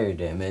 fire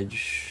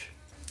damage,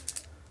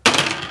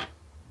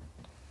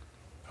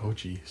 Oh,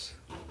 jeez.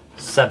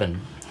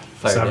 7.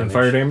 Seven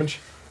fire damage.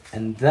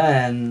 And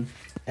then,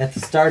 at the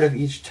start of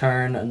each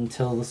turn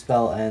until the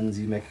spell ends,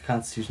 you make a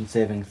Constitution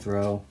saving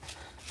throw.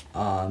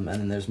 And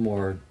then there's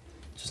more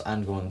just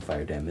ongoing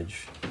fire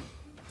damage.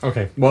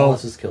 Okay. Well,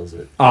 Unless this kills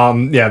it.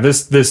 yeah,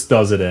 this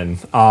does it in.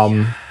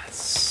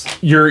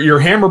 Your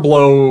hammer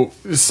blow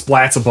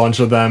splats a bunch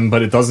of them,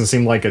 but it doesn't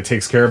seem like it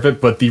takes care of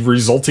it. But the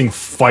resulting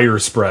fire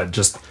spread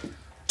just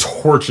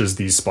torches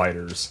these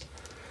spiders.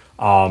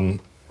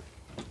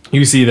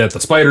 You see that the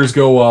spiders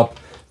go up,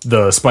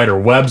 the spider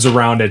webs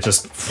around it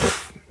just,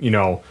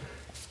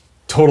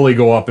 totally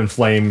go up in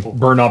flame,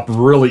 burn up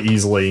really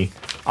easily.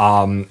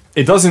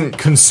 It doesn't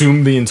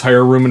consume the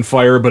entire room in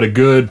fire, but a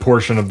good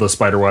portion of the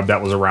spider web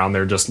that was around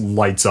there just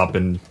lights up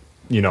and,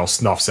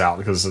 snuffs out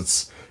because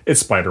it's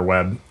spider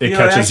web. It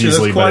catches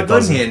easily, but it good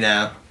doesn't. here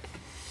now.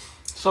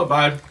 It's not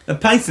bad. The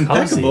paint's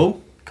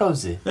impeccable.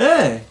 Cozy.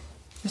 Yeah,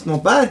 it's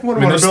not bad. I wouldn't mean,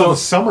 want to there's build still- a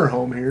summer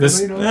home here.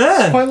 this-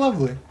 Yeah. It's quite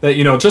lovely. That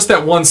just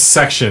that one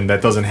section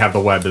that doesn't have the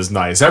web is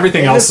nice.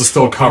 Everything Yeah, else it's is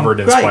still covered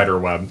in great. spider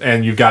web,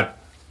 and you've got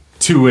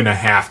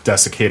 2.5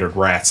 desiccated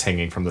rats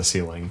hanging from the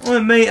ceiling.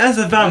 Well, mate, as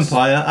a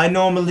vampire, I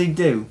normally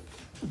do.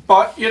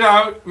 But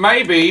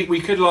maybe we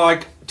could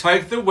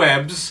take the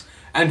webs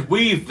and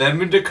weave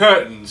them into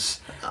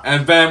curtains,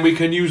 and then we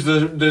can use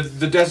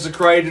the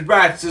desecrated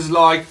rats as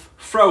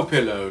throw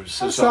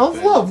pillows. Or That sounds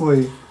something.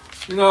 lovely.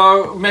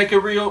 Make a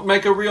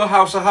real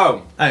house a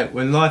home. Hey,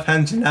 when life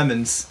hands you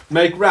lemons.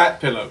 Make rat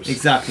pillows.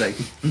 Exactly.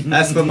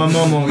 That's what my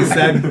mum always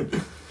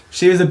said.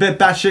 She was a bit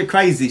batshit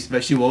crazy,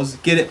 but she was.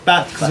 Get it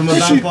back, because I'm a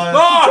vampire.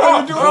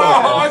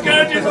 I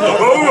can't do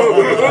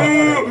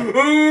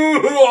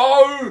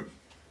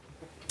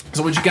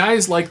So would you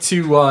guys like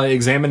to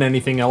examine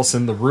anything else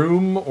in the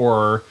room,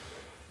 or...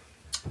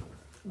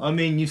 I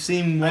mean, you've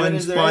seen I mean, one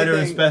is there spider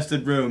anything-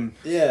 infested room.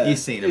 Yeah. You've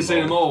seen You've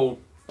seen them all. all.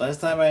 Last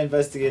time I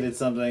investigated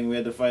something, we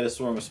had to fight a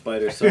swarm of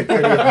spiders. So I'm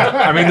pretty.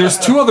 I mean, there's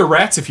 2 other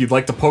rats if you'd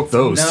like to poke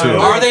those, No. too.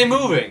 Are they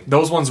moving?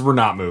 Those ones were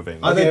not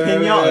moving. Are they wait,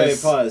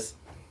 pinatas? pause.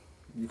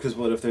 Because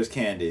what if there's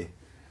candy?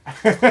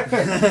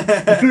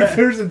 If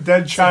there's a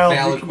dead child,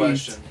 Valid we can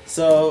question.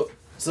 So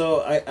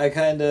I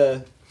kind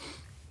of.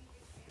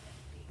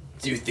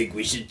 Do you think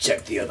we should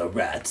check the other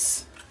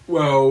rats?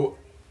 Well,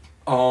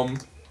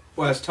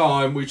 last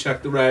time we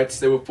checked the rats,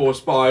 there were 4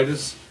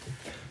 spiders.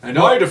 And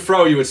I had to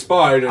throw you a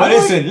spider. But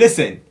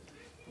listen.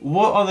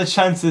 What are the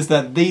chances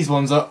that these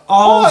ones are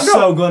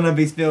also gonna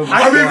be filled with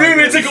I mean, spiders?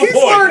 really, it's a good He's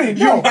point. learning.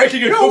 You're No,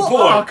 making a no, good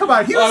point. oh, come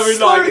on, he was I mean,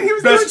 learning, he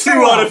was doing best so 2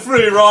 well. out of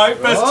 3,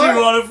 right? Best What? 2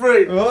 out of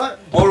 3. What?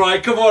 All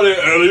right, come on in,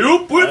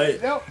 alley-oop.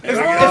 It's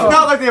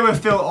not like they would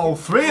fill all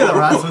 3 of the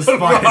rats with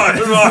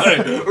spiders.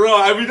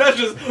 Right. I mean, that's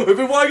just. If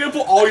you're going to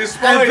put all your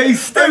spiders. That'd be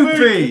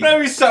stupid.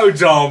 That'd be so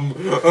dumb.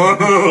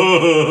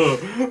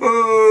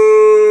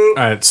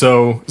 Alright,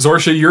 so,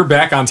 Zorsha, you're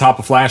back on top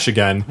of Flash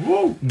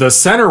again. The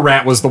center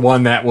rat was the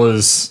one that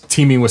was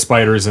teaming with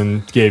spiders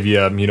and gave you,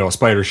 a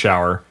spider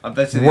shower. I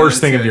bet you the Worst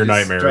other thing two of your are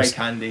just nightmares. Straight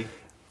candy.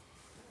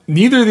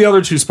 Neither of the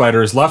other two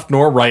spiders, left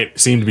nor right,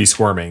 seem to be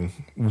squirming.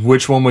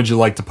 Which one would you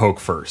like to poke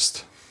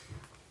first?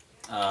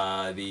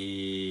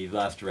 The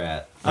left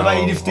rat. How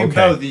about you just do okay.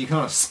 both and you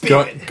kind of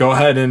spin it? Go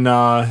ahead and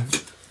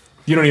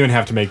you don't even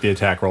have to make the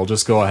attack roll.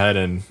 Just go ahead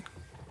and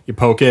you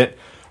poke it.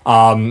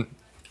 You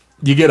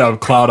get a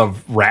cloud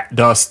of rat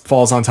dust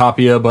falls on top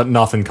of you, but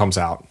nothing comes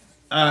out.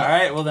 All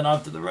right, well then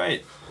off to the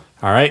right.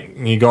 All right,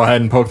 you go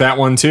ahead and poke that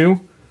one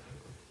too.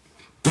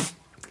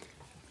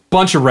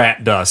 Bunch of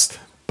rat dust,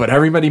 but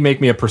everybody make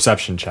me a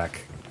perception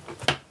check.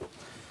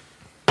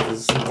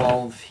 Does this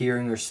involve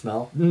hearing or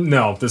smell?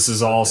 No, this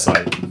is all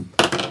sight.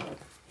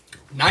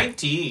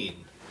 19.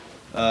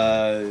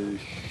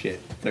 Shit.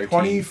 13.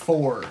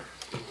 24.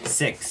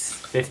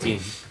 15.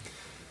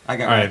 I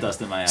got All rat right.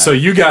 dust in my eye. So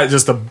you got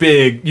just a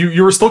big.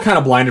 You were still kind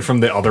of blinded from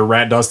the other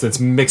rat dust that's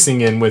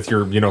mixing in with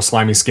your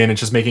slimy skin. It's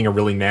just making a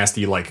really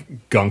nasty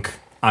gunk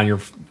on your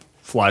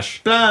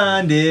flesh.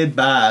 Blinded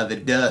by the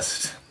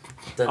dust.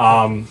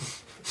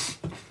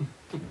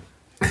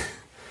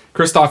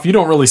 Kristoff, you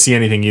don't really see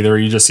anything either.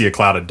 You just see a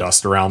cloud of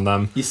dust around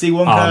them. You see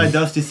one kind of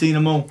dust, you seen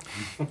them all.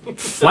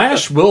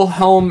 Flash,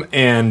 Wilhelm,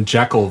 and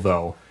Jekyll,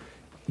 though,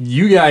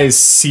 you guys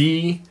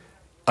see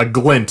a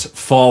glint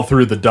fall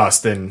through the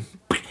dust and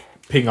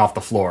ping off the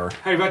floor.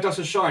 Hey, rat dust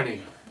is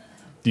shiny.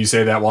 Do you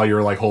say that while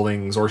you're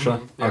holding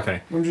Zorsha? yeah.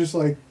 Okay. I'm just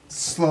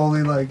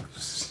slowly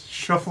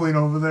shuffling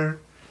over there.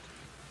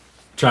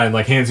 Trying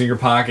hands in your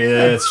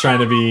pockets, trying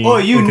to be. Oh,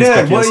 you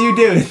nerd, what are you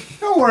doing?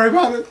 Don't worry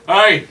about it.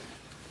 Hey,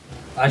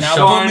 I now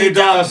shove, pull me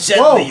down dust.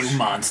 gently, Whoa. you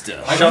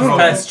monster. I shove throw-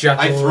 past Jekyll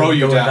I throw and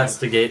you go down.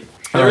 investigate.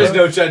 There is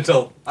no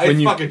gentle. I When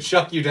you- fucking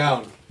chuck you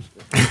down.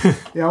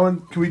 Yeah,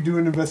 can we do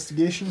an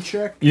investigation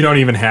check? You don't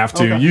even have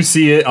to. Okay. You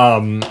see it.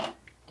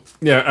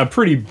 A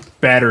pretty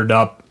battered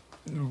up,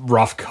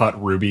 rough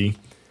cut ruby.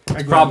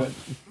 I grab it.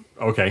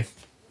 Okay.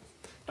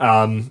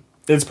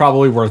 It's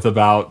probably worth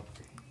about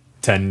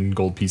 10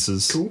 gold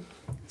pieces. Cool.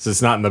 So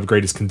it's not in the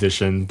greatest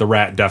condition. The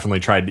rat definitely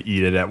tried to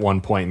eat it at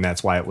one point, and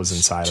that's why it was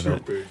inside of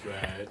it. stupid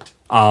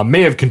rat.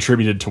 May have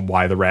contributed to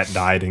why the rat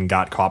died and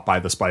got caught by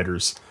the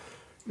spiders.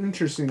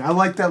 Interesting. I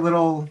like that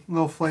little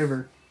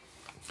flavor.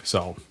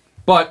 So,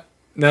 but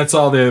that's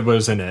all there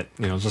was in it.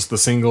 Just the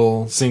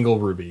single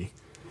ruby.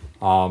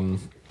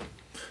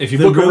 If you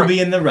The look around, ruby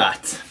and the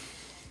rat.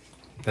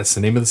 that's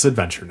the name of this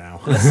adventure now.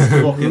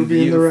 Fucking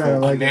Ruby and the rat. I beautiful.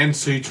 like it.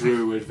 Nancy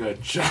Drew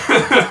adventure.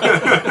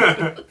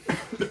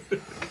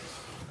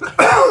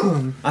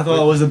 I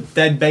thought it was a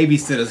dead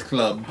babysitters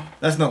club.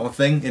 That's not a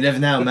thing. It is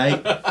now,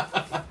 mate.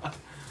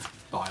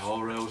 By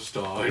R.L.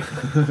 Stein.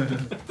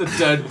 The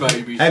dead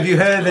baby. Have you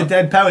heard of the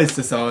Dead Poets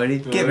Society?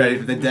 Get ready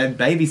for the Dead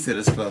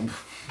Babysitters Club.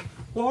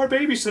 Well, our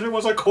babysitter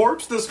was a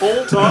corpse this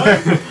whole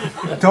time.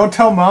 Don't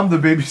tell mom the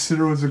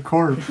babysitter was a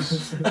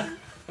corpse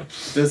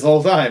This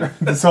whole time.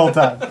 this whole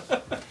time.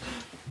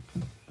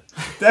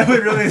 That would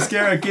really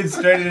scare a kid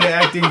straight into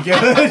acting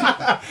good.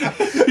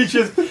 You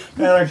just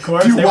had a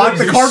corpse. Do you want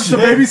the corpse to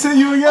babysit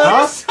you again?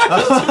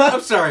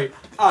 I'm sorry.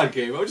 Odd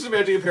game. I was just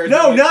imagining parents.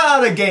 No, being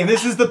not out of game.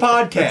 This is the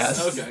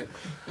podcast. Okay.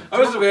 I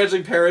was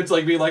imagining parents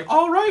being like,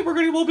 "All right,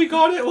 we'll be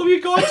gone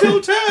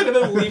till 10," and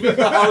then leaving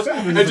the house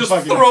and just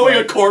throwing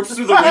a corpse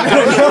through the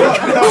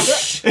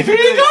window.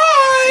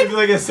 It'd be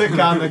like a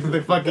sitcom.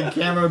 The fucking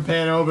camera would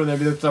pan over and there'd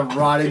be just a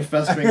rotting,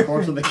 festering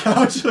corpse on the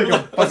couch. Like a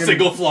A fucking...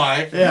 single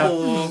fly. Yeah.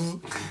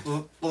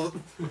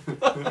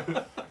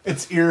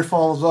 Its ear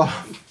falls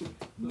off.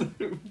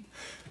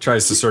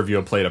 Tries to serve you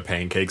a plate of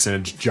pancakes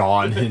and its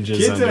jaw unhinges.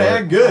 Kids under gonna it.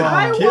 act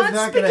good. Kids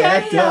not gonna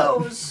act up.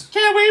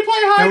 Can we play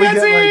Then hide we and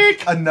get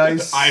seek? a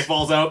nice Eye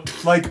falls out.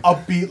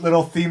 upbeat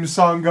little theme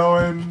song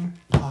going.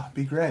 It'd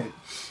be great.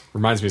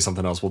 Reminds me of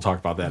something else. We'll talk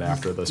about that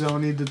after this.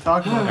 Don't need to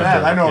talk about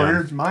that. I know Yeah. where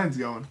your mind's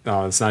going.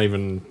 No, it's not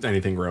even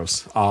anything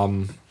gross.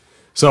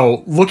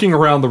 So looking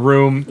around the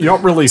room, you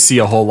don't really see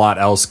a whole lot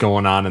else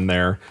going on in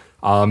there.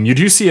 You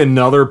do see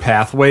another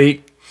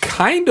pathway,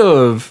 kind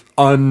of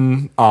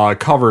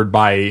uncovered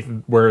by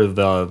where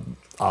the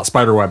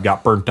spiderweb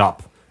got burnt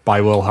up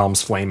by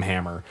Wilhelm's flame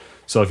hammer.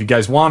 So if you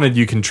guys wanted,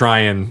 you can try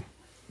and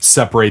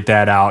separate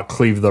that out,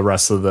 cleave the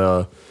rest of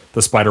the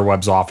spider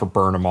webs off or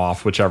burn them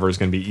off, whichever is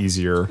going to be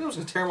easier. I was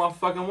gonna tear him off the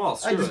fucking wall. I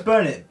Screw just it.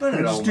 burn it. Burn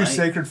it all, Just do mate.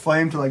 Sacred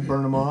Flame to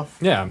burn them off.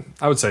 Yeah,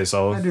 I would say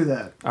so. I do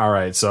that. All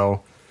right,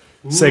 so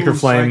Sacred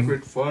Flame,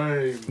 Sacred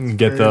flame.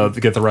 get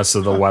the rest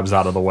of the webs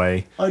out of the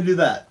way. I do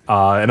that.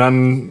 And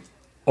then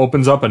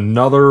opens up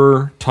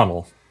another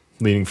tunnel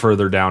leading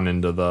further down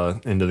into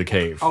the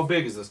cave. How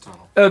big is this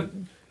tunnel?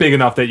 Big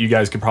enough that you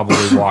guys could probably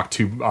walk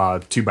two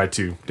by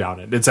two down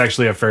it. It's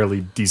actually a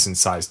fairly decent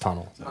sized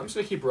tunnel. I'm just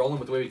gonna keep rolling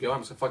with the way we go.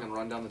 I'm just gonna fucking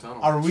run down the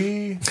tunnel. Are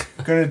we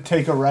gonna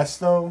take a rest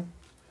though?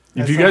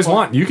 If At you some guys point?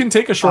 want, you can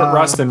take a short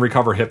rest and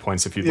recover hit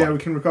points if you'd Yeah, we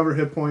like. can recover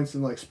hit points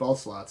and spell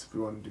slots if we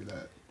want to do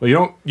that. Well,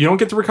 you don't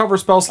get to recover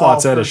spell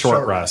slots at for a short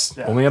short rest. rest,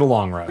 yeah. Only at a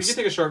long We can rest.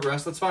 take a short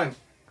rest. That's fine.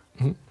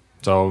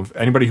 So if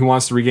anybody who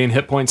wants to regain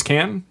hit points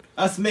can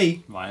That's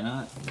me. Why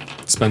not?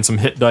 spend some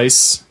hit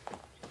dice.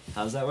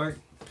 How does that work?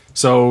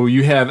 So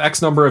you have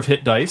X number of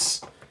hit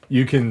dice.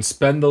 You can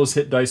spend those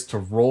hit dice to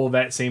roll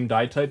that same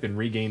die type and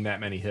regain that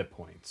many hit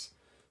points.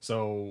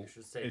 So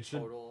it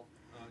should.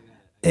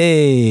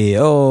 Hey,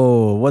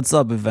 what's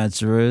up,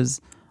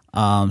 adventurers?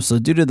 So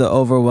due to the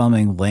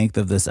overwhelming length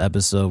of this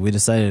episode, we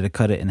decided to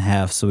cut it in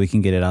half so we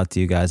can get it out to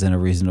you guys in a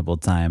reasonable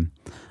time.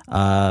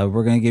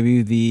 We're gonna give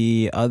you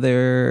the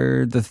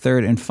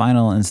third and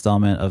final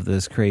installment of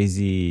this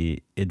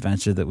crazy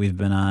adventure that we've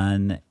been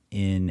on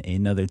in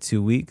another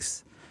 2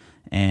 weeks,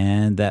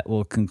 and that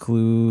will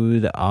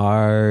conclude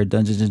our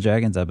Dungeons and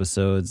Dragons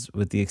episodes,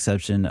 with the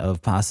exception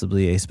of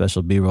possibly a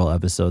special B-roll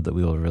episode that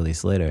we will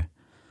release later.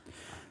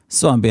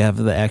 So on behalf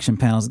of the Action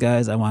Panels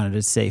guys, I wanted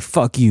to say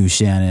fuck you,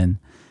 Shannon,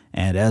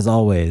 and as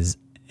always,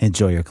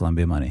 enjoy your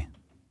Columbia money.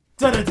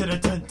 Dun dun dun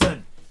dun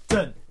dun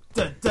dun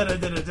dun dun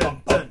dun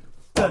dun dun.